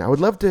interpretation. I would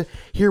love to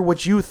hear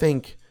what you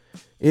think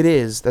it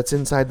is that's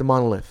inside the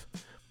monolith.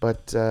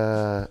 But,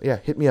 yeah,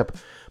 hit me up.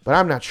 But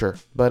I'm not sure.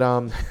 But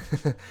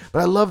but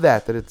I love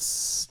that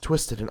it's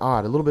twisted and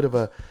odd. A little bit of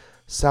a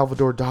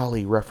Salvador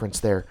Dali reference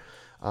there.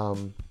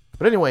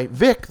 But anyway,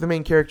 Vic, the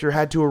main character,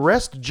 had to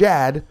arrest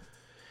Jad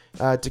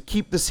to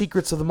keep the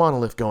secrets of the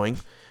monolith going.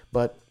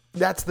 But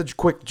that's the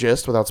quick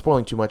gist without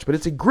spoiling too much. But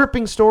it's a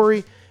gripping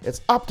story.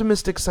 It's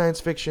optimistic science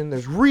fiction.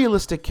 There's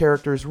realistic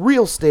characters,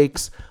 real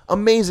stakes,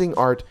 amazing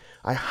art.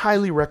 I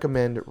highly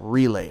recommend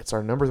Relay. It's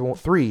our number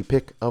 3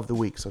 pick of the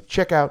week. So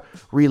check out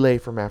Relay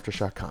from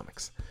Aftershock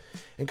Comics.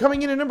 And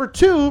coming in at number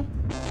 2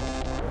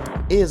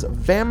 is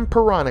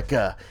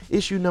Vampironica,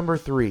 issue number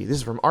 3. This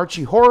is from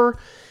Archie Horror.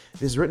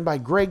 This is written by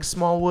Greg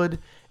Smallwood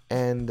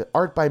and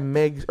art by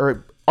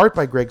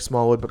Greg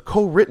Smallwood, but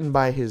co-written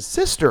by his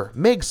sister,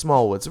 Meg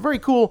Smallwood. It's a very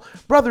cool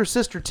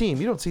brother-sister team.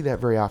 You don't see that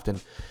very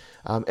often.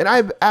 And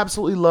I've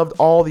absolutely loved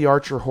all the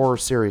Archer horror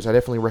series. I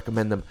definitely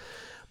recommend them.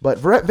 But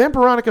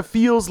Vampironica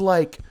feels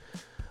like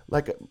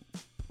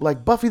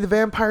Buffy the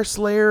Vampire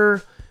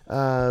Slayer,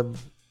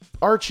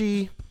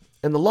 Archie,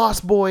 and the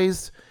Lost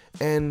Boys,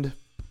 and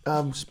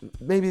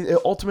maybe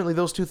ultimately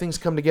those 2 things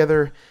come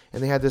together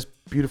and they had this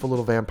beautiful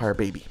little vampire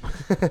baby.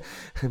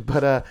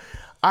 But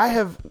I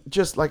have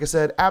just, like I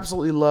said,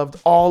 absolutely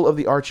loved all of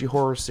the Archie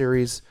horror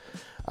series,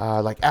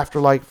 like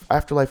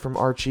Afterlife from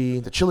Archie,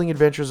 The Chilling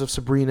Adventures of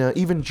Sabrina,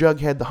 even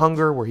Jughead the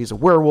Hunger, where he's a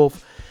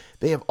werewolf.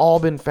 They have all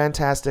been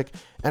fantastic,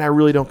 and I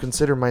really don't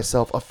consider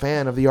myself a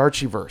fan of the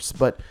Archieverse.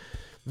 But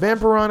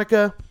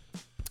Vampironica,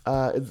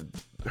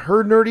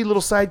 her nerdy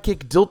little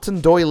sidekick,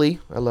 Dilton Doily,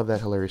 I love that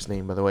hilarious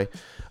name, by the way,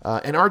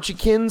 and Archie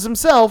Kins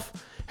himself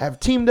have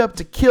teamed up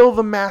to kill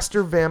the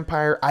master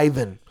vampire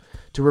Ivan,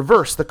 to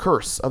reverse the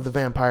curse of the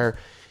vampire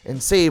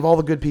and save all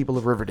the good people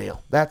of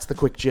Riverdale. That's the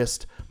quick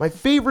gist. My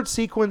favorite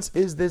sequence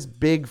is this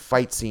big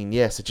fight scene.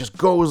 Yes, it just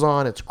goes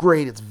on. It's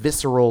great. It's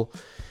visceral.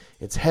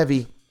 It's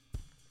heavy.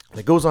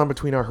 It goes on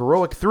between our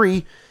heroic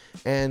 3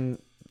 and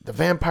the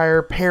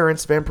vampire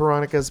parents,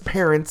 Vampironica's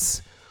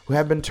parents, who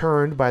have been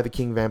turned by the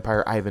king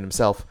vampire Ivan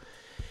himself.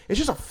 It's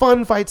just a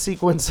fun fight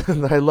sequence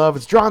that I love.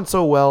 It's drawn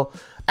so well.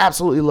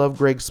 Absolutely love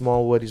Greg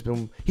Smallwood.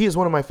 He is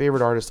one of my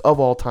favorite artists of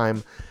all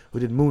time, who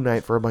did Moon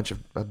Knight for a bunch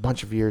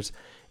of years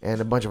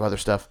and a bunch of other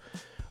stuff.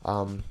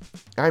 I'm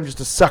just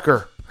a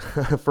sucker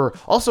for.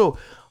 Also,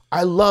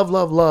 I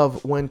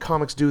love when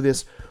comics do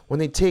this, when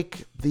they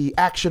take the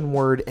action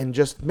word and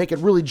just make it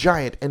really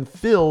giant and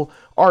fill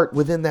art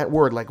within that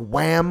word, like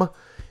wham.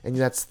 And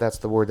that's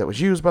the word that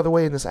was used, by the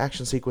way, in this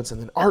action sequence.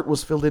 And then art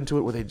was filled into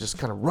it, where they just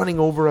kind of running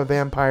over a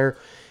vampire.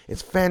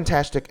 It's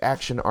fantastic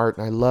action art,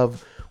 and I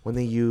love when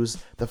they use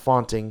the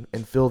fonting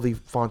and fill the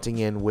fonting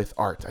in with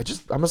art.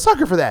 I'm a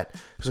sucker for that.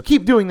 So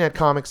keep doing that,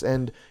 comics,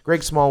 and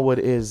Greg Smallwood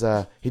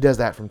he does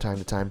that from time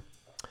to time.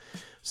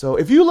 So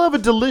if you love a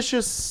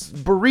delicious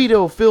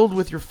burrito filled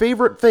with your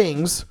favorite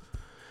things,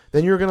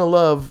 then you're going to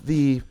love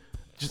the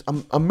just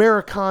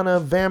Americana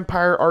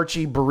Vampire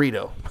Archie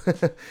burrito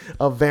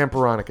of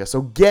Vampironica.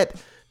 So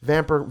get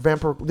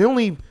Vampir. The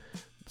only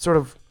sort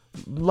of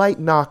light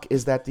knock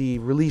is that the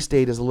release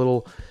date is a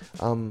little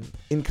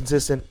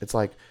inconsistent. It's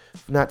like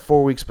not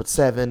 4 weeks, but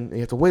 7. You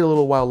have to wait a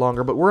little while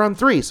longer, but we're on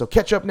 3. So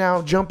catch up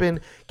now, jump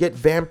in, get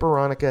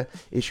Vampironica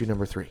issue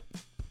number 3.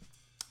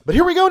 But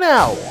here we go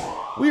now.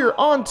 We are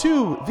on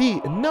to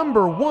the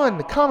number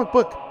 1 comic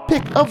book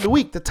pick of the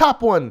week, the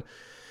top one,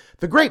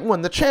 the great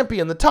one, the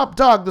champion, the top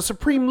dog, the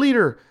supreme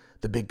leader,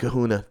 the big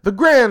kahuna, the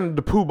grand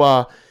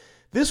poobah.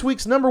 This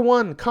week's number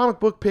 1 comic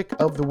book pick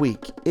of the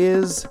week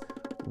is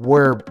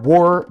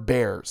War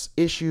Bears,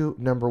 issue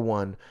number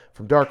 1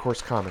 from Dark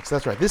Horse Comics.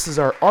 That's right. This is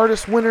our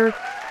artist winner,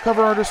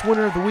 cover artist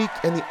winner of the week,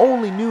 and the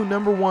only new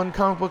number 1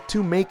 comic book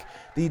to make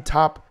the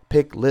top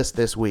pick list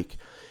this week.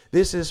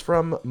 This is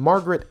from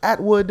Margaret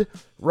Atwood,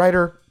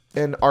 writer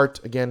and art,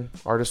 again,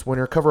 artist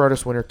winner, cover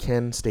artist winner,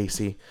 Ken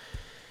Stacy.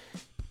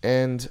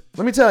 And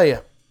let me tell you,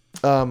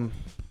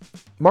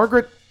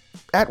 Margaret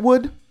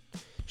Atwood,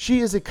 she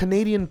is a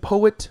Canadian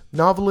poet,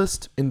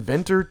 novelist,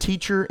 inventor,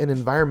 teacher, and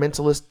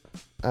environmentalist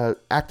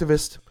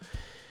activist.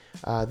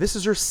 This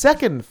is her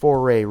second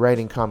foray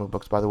writing comic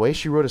books, by the way.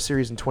 She wrote a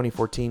series in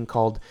 2014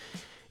 called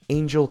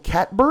Angel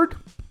Catbird,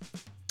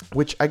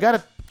 which I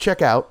gotta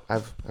check out.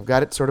 I've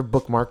got it sort of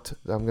bookmarked.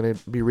 I'm gonna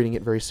be reading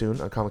it very soon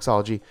on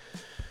Comixology.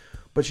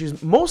 But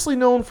she's mostly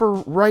known for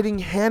writing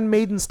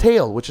Handmaid's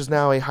Tale, which is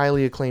now a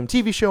highly acclaimed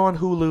TV show on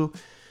Hulu.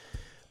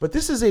 But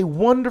this is a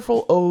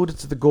wonderful ode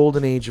to the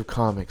golden age of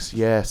comics.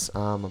 Yes,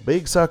 I'm a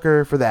big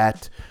sucker for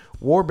that.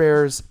 War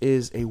Bears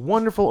is a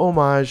wonderful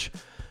homage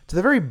to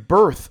the very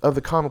birth of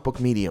the comic book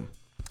medium.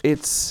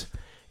 It's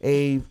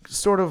a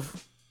sort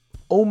of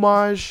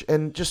homage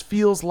and just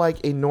feels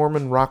like a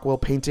Norman Rockwell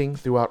painting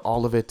throughout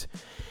all of it.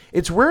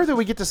 It's rare that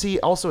we get to see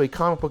also a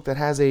comic book that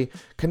has a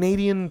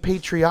Canadian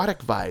patriotic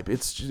vibe.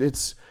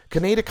 It's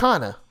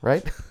Canada-Cana,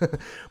 right?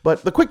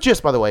 But the quick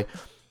gist, by the way,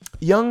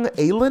 young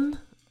Elaine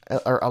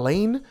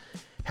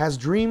has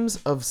dreams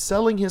of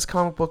selling his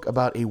comic book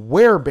about a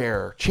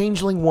werebear,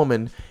 changeling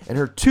woman, and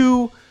her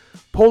 2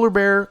 polar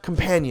bear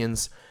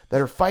companions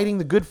that are fighting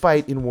the good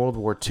fight in World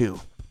War II.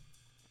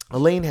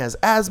 Elaine has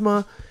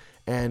asthma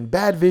and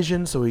bad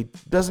vision, so he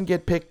doesn't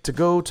get picked to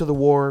go to the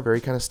war.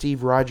 Very kind of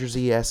Steve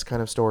Rogers-esque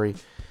kind of story.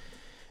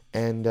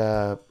 And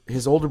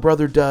his older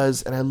brother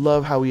does, and I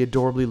love how he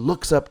adorably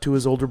looks up to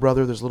his older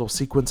brother. There's a little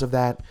sequence of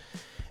that.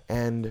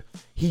 And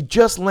he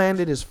just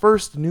landed his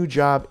first new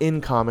job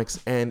in comics,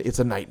 and it's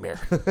a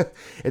nightmare.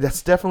 And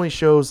that definitely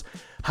shows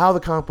how the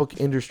comic book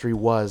industry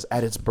was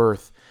at its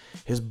birth.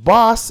 His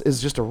boss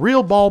is just a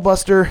real ball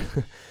buster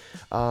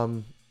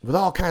with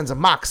all kinds of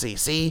moxie,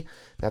 see?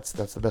 That's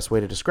the best way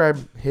to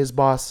describe his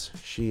boss.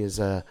 She is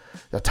a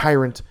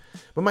tyrant.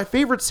 But my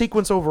favorite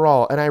sequence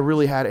overall, and I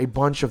really had a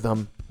bunch of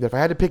them, if I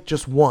had to pick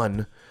just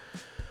one,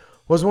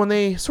 was when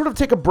they sort of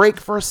take a break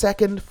for a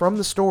second from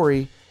the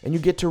story and you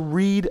get to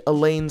read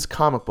Elaine's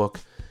comic book,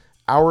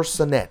 Our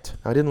Sonnet.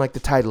 I didn't like the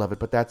title of it,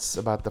 but that's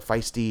about the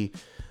feisty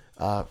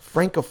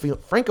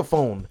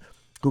francophone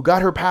who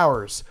got her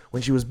powers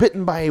when she was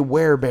bitten by a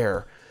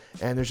werebear.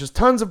 And there's just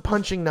tons of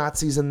punching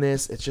Nazis in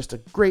this. It's just a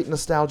great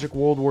nostalgic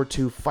World War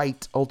II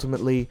fight,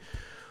 ultimately.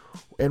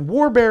 And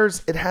War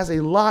Bears, it has a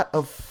lot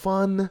of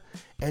fun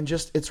and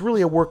just, it's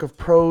really a work of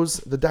prose.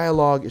 The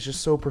dialogue is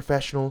just so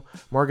professional.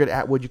 Margaret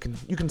Atwood,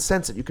 you can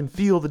sense it. You can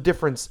feel the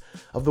difference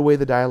of the way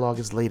the dialogue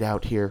is laid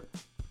out here.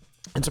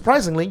 And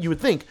surprisingly, you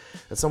would think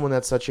that someone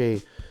that's such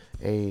a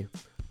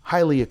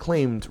highly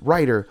acclaimed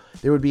writer,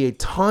 there would be a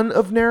ton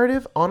of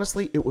narrative.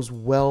 Honestly, it was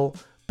well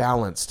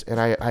balanced, and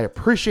I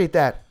appreciate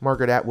that,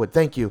 Margaret Atwood.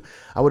 Thank you.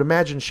 I would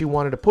imagine she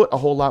wanted to put a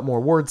whole lot more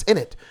words in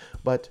it,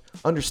 but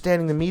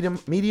understanding the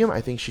medium, I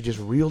think she just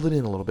reeled it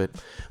in a little bit.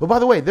 But by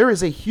the way, there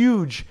is a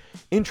huge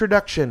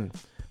introduction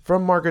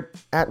from Margaret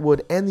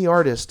Atwood and the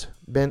artist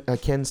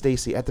Ken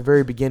Stacy at the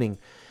very beginning.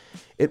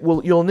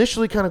 You'll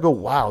initially kind of go,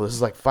 wow, this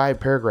is like 5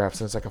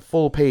 paragraphs, and it's like a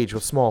full page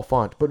with small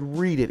font, but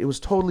read it. It was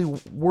totally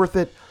worth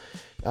it.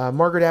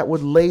 Margaret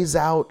Atwood lays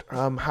out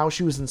how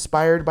she was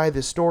inspired by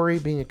this story,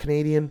 being a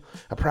Canadian,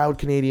 a proud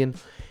Canadian.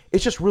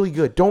 It's just really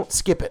good. Don't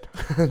skip it.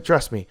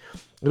 Trust me.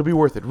 It'll be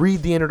worth it.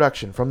 Read the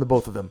introduction from the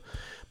both of them.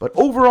 But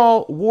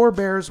overall, War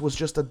Bears was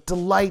just a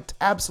delight,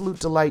 absolute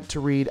delight to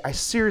read. I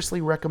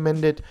seriously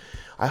recommend it.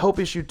 I hope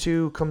issue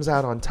 2 comes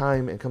out on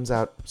time and comes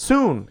out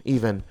soon,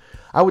 even.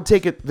 I would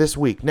take it this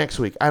week, next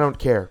week. I don't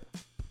care.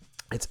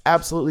 It's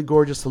absolutely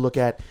gorgeous to look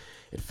at.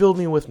 It filled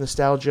me with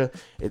nostalgia.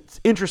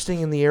 It's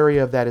interesting in the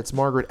area of that it's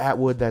Margaret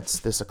Atwood, that's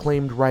this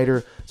acclaimed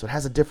writer, so it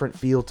has a different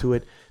feel to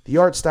it. The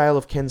art style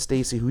of Ken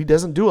Stacy, who he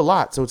doesn't do a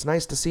lot, so it's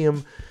nice to see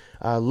him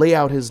lay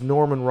out his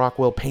Norman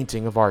Rockwell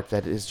painting of art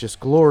that is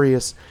just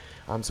glorious.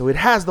 So it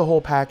has the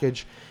whole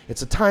package.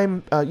 It's a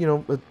time,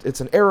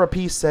 it's an era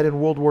piece set in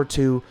World War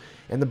II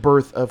and the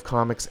birth of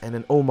comics and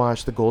an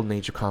homage to the golden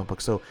age of comic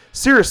books. So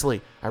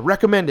seriously, I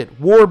recommend it.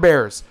 War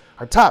Bears,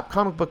 our top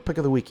comic book pick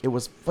of the week. It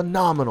was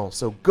phenomenal,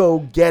 so go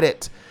get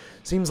it.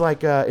 Seems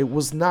like it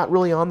was not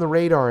really on the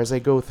radar as I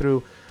go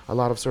through a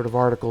lot of sort of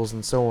articles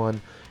and so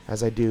on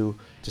as I do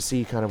to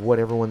see kind of what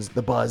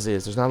the buzz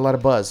is. There's not a lot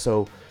of buzz,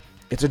 so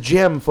it's a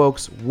gem,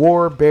 folks.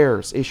 War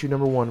Bears, issue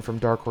number 1 from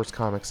Dark Horse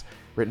Comics,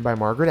 written by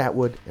Margaret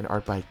Atwood and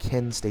art by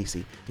Ken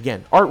Stacy.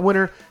 Again, art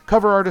winner,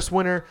 cover artist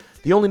winner,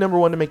 the only number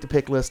 1 to make the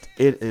pick list.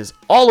 It is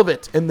all of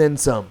it and then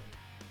some,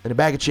 and a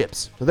bag of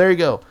chips. So there you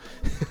go.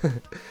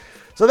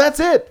 So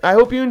that's it. I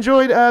hope you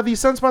enjoyed the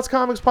Sunspots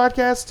Comics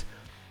podcast,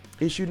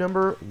 issue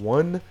number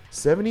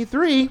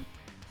 173.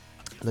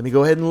 Let me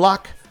go ahead and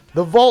lock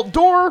the vault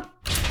door.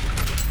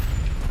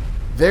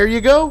 There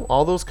you go.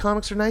 All those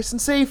comics are nice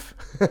and safe.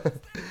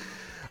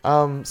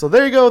 So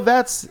there you go.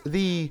 That's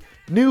the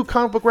new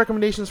comic book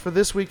recommendations for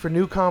this week for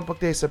New Comic Book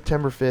Day,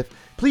 September 5th.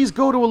 Please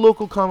go to a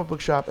local comic book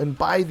shop and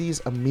buy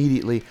these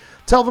immediately.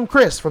 Tell them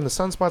Chris from the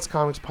Sunspots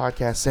Comics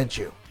podcast sent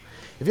you.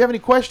 If you have any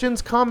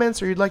questions,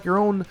 comments, or you'd like your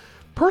own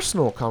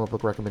personal comic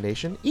book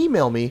recommendation,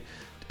 email me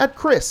at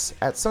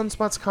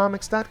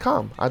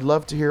chris@sunspotscomics.com. I'd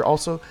love to hear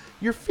also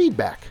your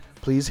feedback.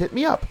 Please hit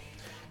me up.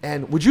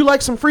 And would you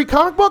like some free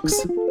comic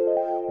books?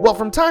 Well,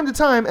 from time to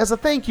time, as a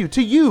thank you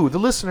to you, the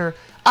listener,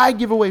 I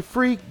give away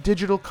free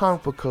digital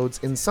comic book codes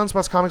in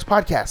Sunspots Comics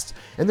podcasts,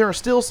 and there are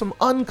still some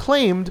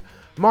unclaimed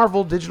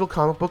Marvel digital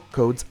comic book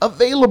codes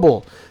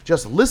available.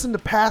 Just listen to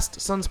past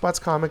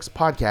Sunspots Comics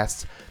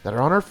podcasts that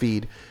are on our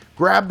feed,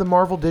 grab the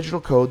Marvel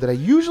digital code that I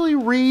usually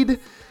read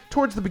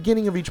towards the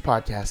beginning of each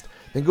podcast,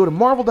 then go to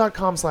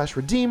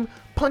marvel.com/redeem,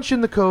 punch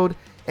in the code,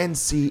 and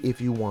see if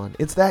you won.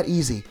 It's that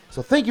easy.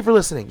 So thank you for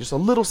listening. Just a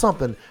little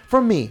something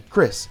from me,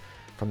 Chris,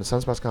 from the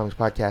Sunspots Comics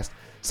podcast.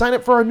 Sign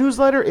up for our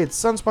newsletter. It's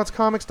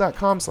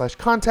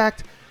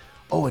sunspotscomics.com/contact.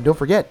 Oh, and don't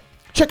forget,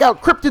 check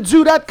out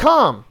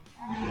cryptidzoo.com.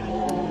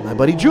 My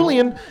buddy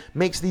Julian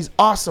makes these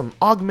awesome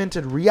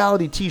augmented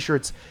reality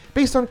t-shirts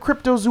based on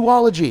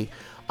cryptozoology.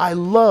 I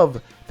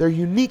love their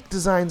unique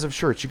designs of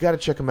shirts. You got to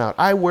check them out.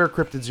 I wear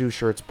Cryptid Zoo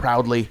shirts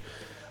proudly.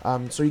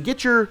 So you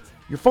get your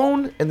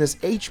phone and this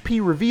HP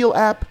Reveal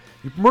app,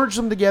 you merge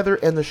them together,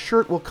 and the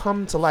shirt will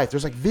come to life.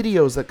 There's like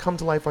videos that come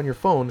to life on your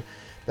phone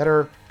that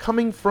are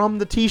coming from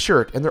the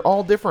t-shirt, and they're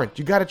all different.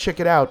 You got to check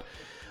it out.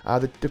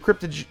 The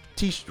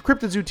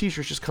Cryptid Zoo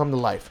t-shirts just come to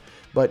life.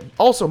 But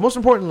also, most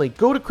importantly,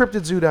 go to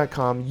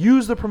cryptidzoo.com,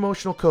 use the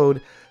promotional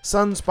code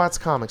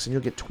SunspotsComics, and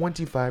you'll get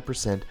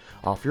 25%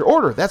 off your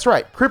order. That's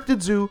right,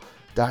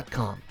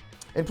 cryptidzoo.com.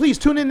 And please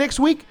tune in next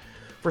week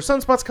for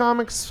Sunspots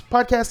Comics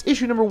podcast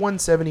issue number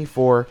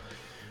 174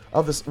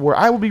 of this, where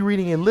I will be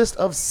reading a list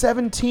of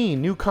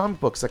 17 new comic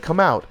books that come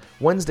out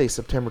Wednesday,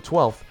 September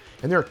 12th.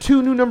 And there are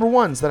 2 new number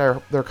 1s that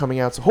are coming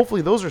out, so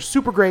hopefully those are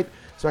super great,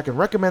 so I can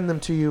recommend them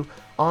to you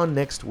on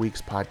next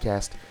week's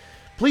podcast.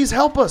 Please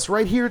help us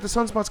right here at the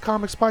Sunspots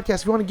Comics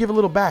podcast. If you want to give a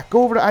little back,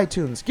 go over to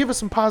iTunes, give us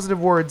some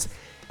positive words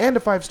and a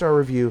 5-star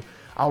review.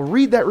 I'll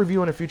read that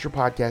review on a future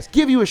podcast,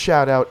 give you a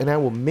shout out, and I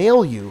will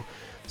mail you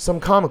some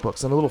comic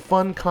books and a little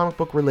fun comic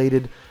book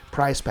related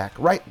prize pack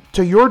right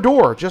to your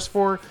door just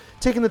for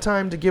taking the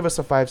time to give us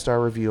a 5-star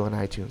review on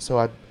iTunes. So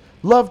I'd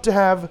love to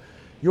have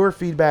your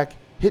feedback.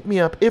 Hit me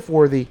up if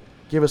worthy.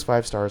 Give us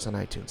 5 stars on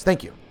iTunes.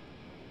 Thank you.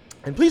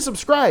 And please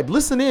subscribe,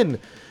 listen in,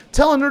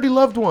 tell a nerdy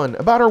loved one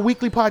about our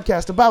weekly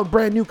podcast about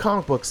brand new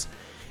comic books.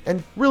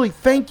 And really,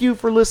 thank you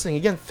for listening.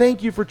 Again,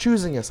 thank you for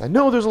choosing us. I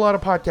know there's a lot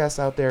of podcasts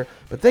out there,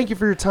 but thank you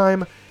for your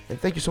time,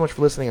 and thank you so much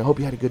for listening. I hope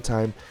you had a good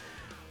time.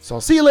 So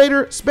I'll see you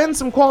later. Spend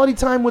some quality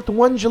time with the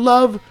ones you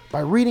love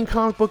by reading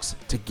comic books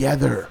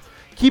together.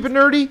 Keep it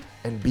nerdy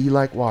and be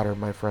like water,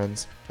 my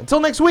friends. Until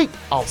next week,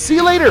 I'll see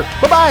you later.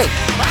 Bye-bye.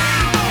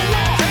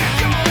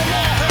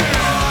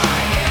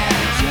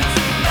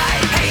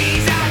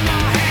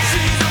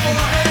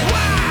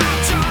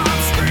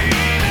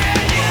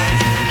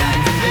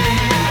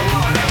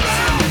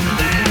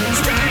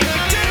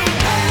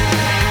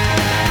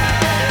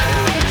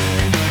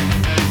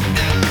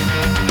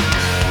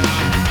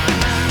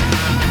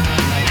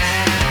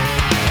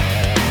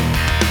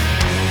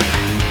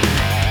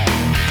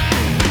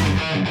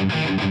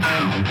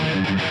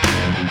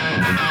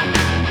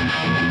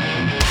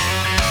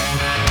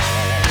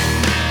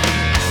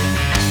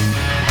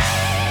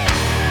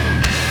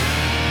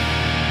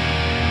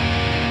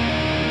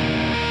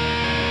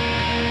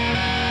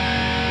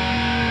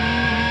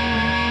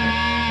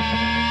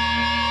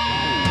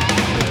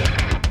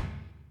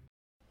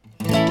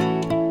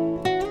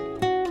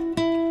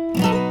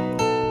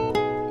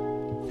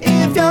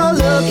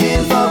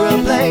 Looking for a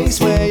place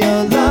where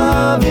your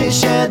love is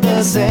shared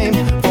the same,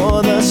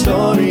 for the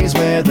stories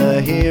where the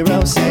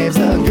hero saves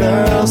the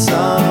girl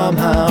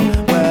somehow.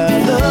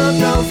 Well, look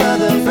no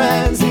further,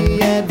 friends,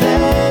 the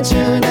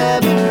adventure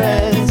never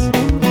ends.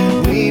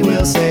 We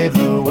will save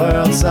the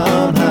world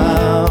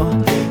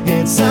somehow.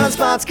 It's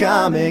Sunspots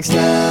Comics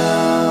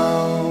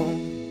now.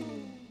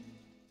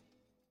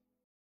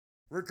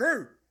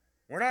 Recruit!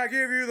 When I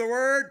give you the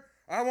word,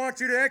 I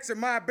want you to exit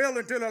my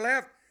building to the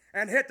left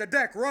and hit the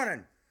deck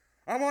running.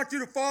 I want you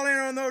to fall in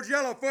on those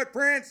yellow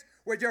footprints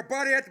with your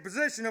body at the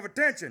position of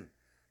attention.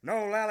 No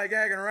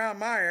lollygagging around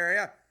my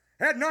area.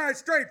 Head nice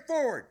straight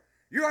forward.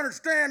 You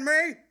understand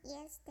me?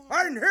 Yes, Dad.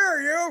 I didn't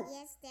hear you.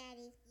 Yes, Dad.